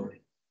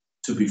allegory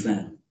to be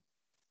found.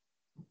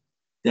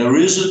 There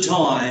is a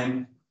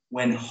time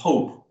when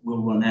hope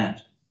will run out.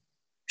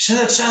 You say,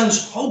 that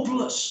sounds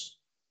hopeless.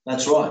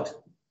 That's right.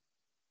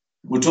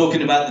 We're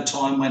talking about the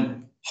time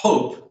when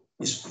hope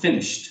is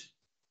finished.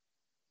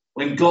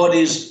 When God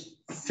is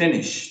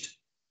finished.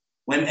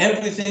 When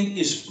everything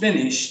is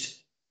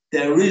finished,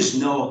 there is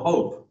no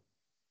hope.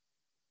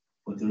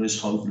 But there is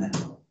hope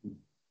now.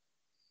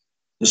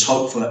 There's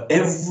hope for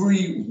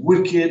every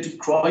wicked,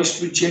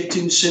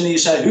 Christ-rejecting sinner. You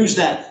say, who's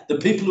that? The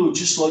people who are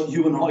just like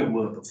you and I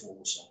were before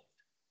we're saved.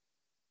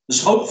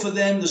 There's hope for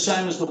them the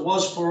same as there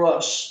was for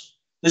us.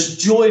 There's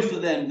joy for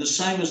them the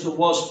same as there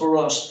was for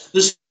us.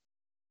 There's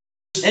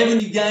heaven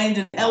to be gained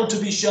and hell to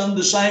be shunned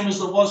the same as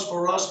there was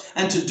for us.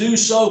 And to do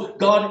so,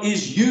 God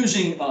is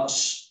using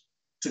us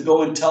to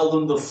go and tell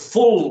them the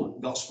full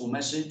gospel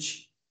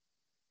message.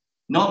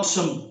 Not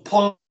some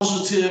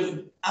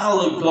positive,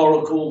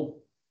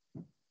 allegorical,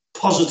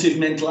 positive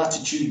mental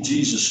attitude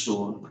Jesus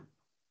story.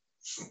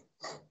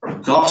 The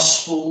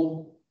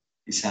gospel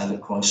is how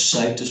that Christ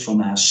saved us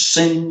from our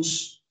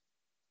sins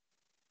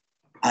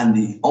and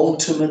the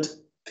ultimate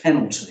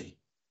penalty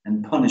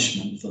and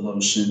punishment for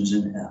those sins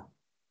in hell.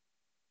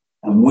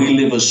 And we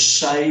live as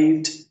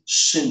saved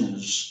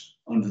sinners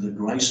under the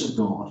grace of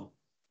God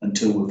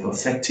until we're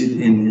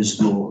perfected in his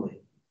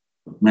glory.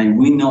 May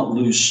we not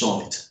lose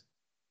sight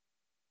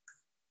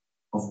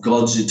of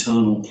God's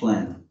eternal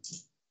plan.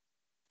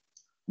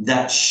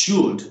 That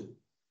should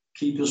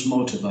keep us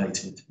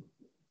motivated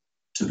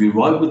to be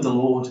right with the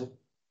Lord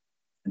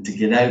and to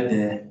get out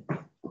there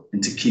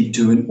and to keep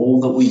doing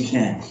all that we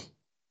can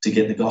to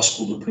get the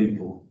gospel to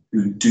people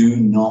who do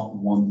not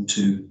want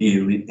to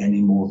hear it any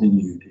more than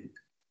you did.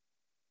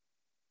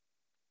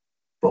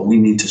 But we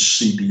need to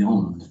see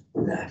beyond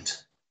that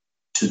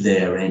to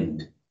their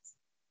end.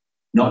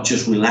 Not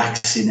just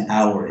relaxing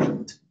our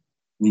end.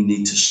 We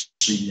need to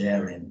see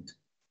their end.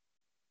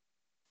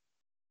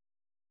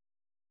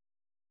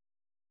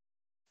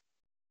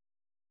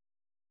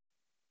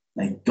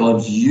 May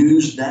God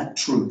use that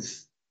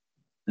truth.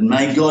 And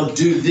may God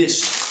do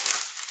this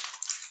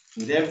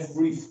with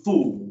every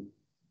fool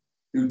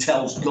who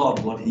tells God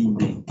what he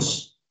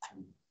means.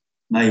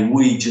 May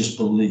we just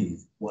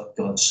believe what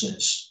God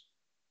says.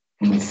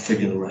 And we'll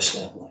figure the rest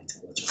out later.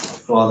 Let's pray.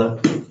 Father,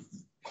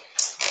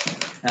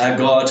 our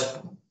God,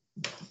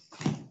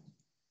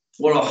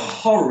 what a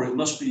horror it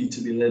must be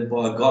to be led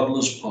by a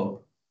godless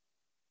Pope.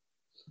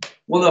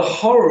 What a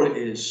horror it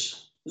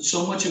is that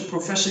so much of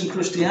professing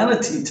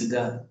Christianity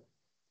today,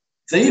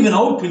 if they even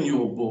open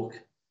your book,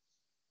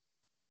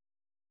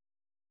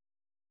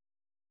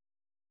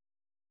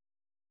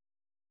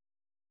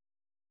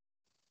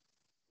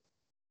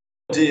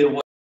 idea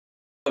why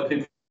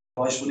people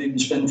would even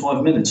spend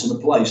 5 minutes in a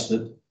place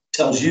that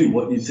tells you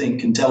what you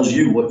think and tells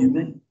you what you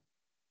mean.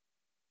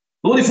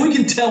 Lord, if we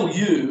can tell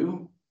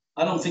you,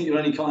 I don't think you're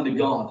any kind of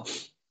God.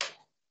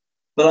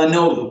 But I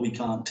know that we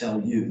can't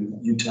tell you.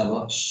 You tell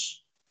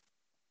us.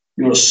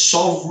 You're a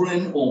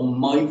sovereign,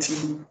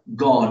 almighty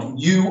God.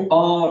 You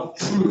are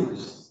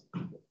truth.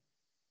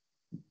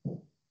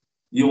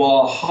 You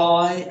are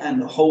high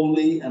and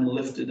holy and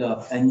lifted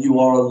up, and you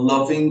are a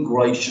loving,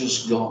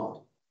 gracious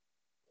God.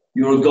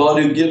 You're a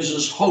God who gives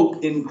us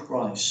hope in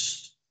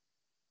Christ.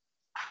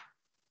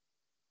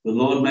 But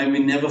Lord, may we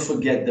never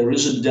forget there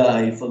is a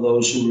day for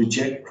those who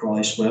reject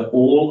Christ where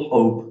all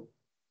hope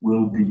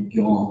will be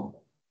gone.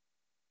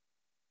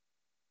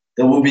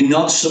 There will be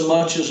not so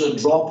much as a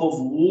drop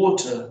of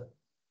water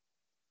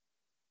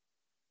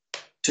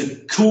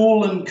to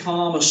cool and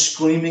calm a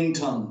screaming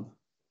tongue.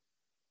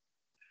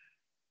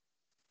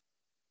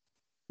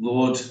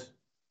 Lord,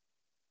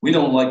 we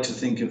don't like to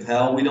think of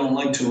hell. We don't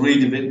like to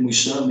read of it, and we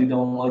certainly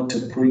don't like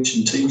to preach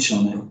and teach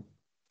on it.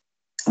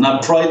 And I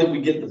pray that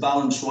we get the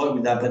balance right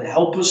with that. But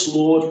help us,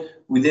 Lord,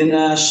 within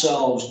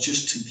ourselves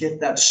just to get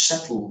that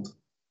settled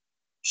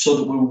so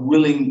that we're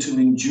willing to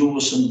endure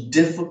some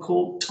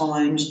difficult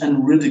times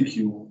and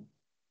ridicule,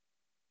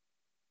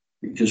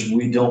 because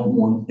we don't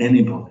want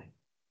anybody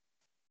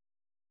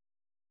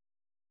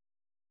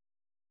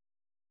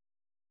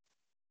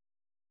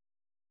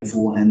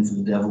beforehand for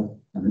the devil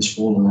and his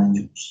fallen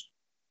angels.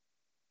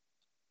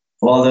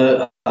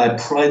 Father, I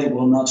pray that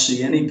we'll not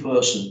see any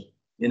person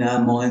in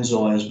our mind's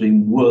eye as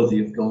being worthy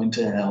of going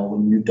to hell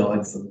when you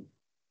died for them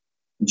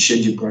and shed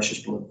your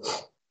precious blood.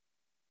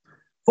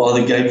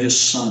 Father, gave your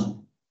Son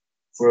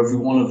for every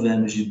one of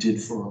them as you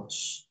did for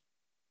us.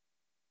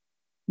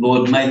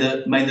 Lord, may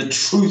the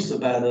truth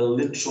about a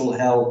literal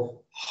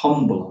hell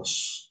humble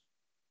us.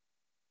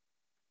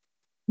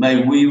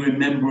 May we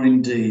remember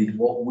indeed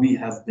what we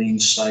have been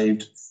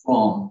saved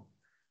from,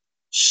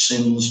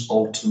 sin's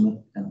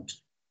ultimate penalty.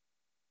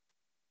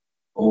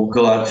 Oh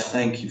God,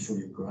 thank you for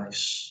your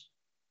grace.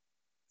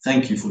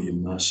 Thank you for your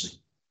mercy.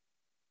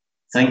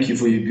 Thank you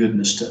for your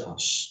goodness to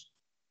us.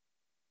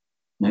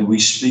 May we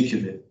speak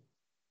of it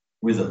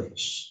with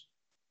others,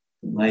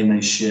 that they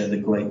may share the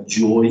great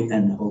joy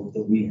and hope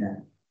that we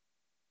have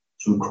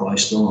through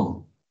Christ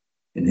alone.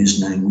 In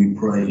his name we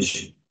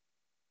praise you.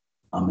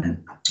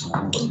 Amen.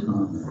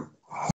 Amen.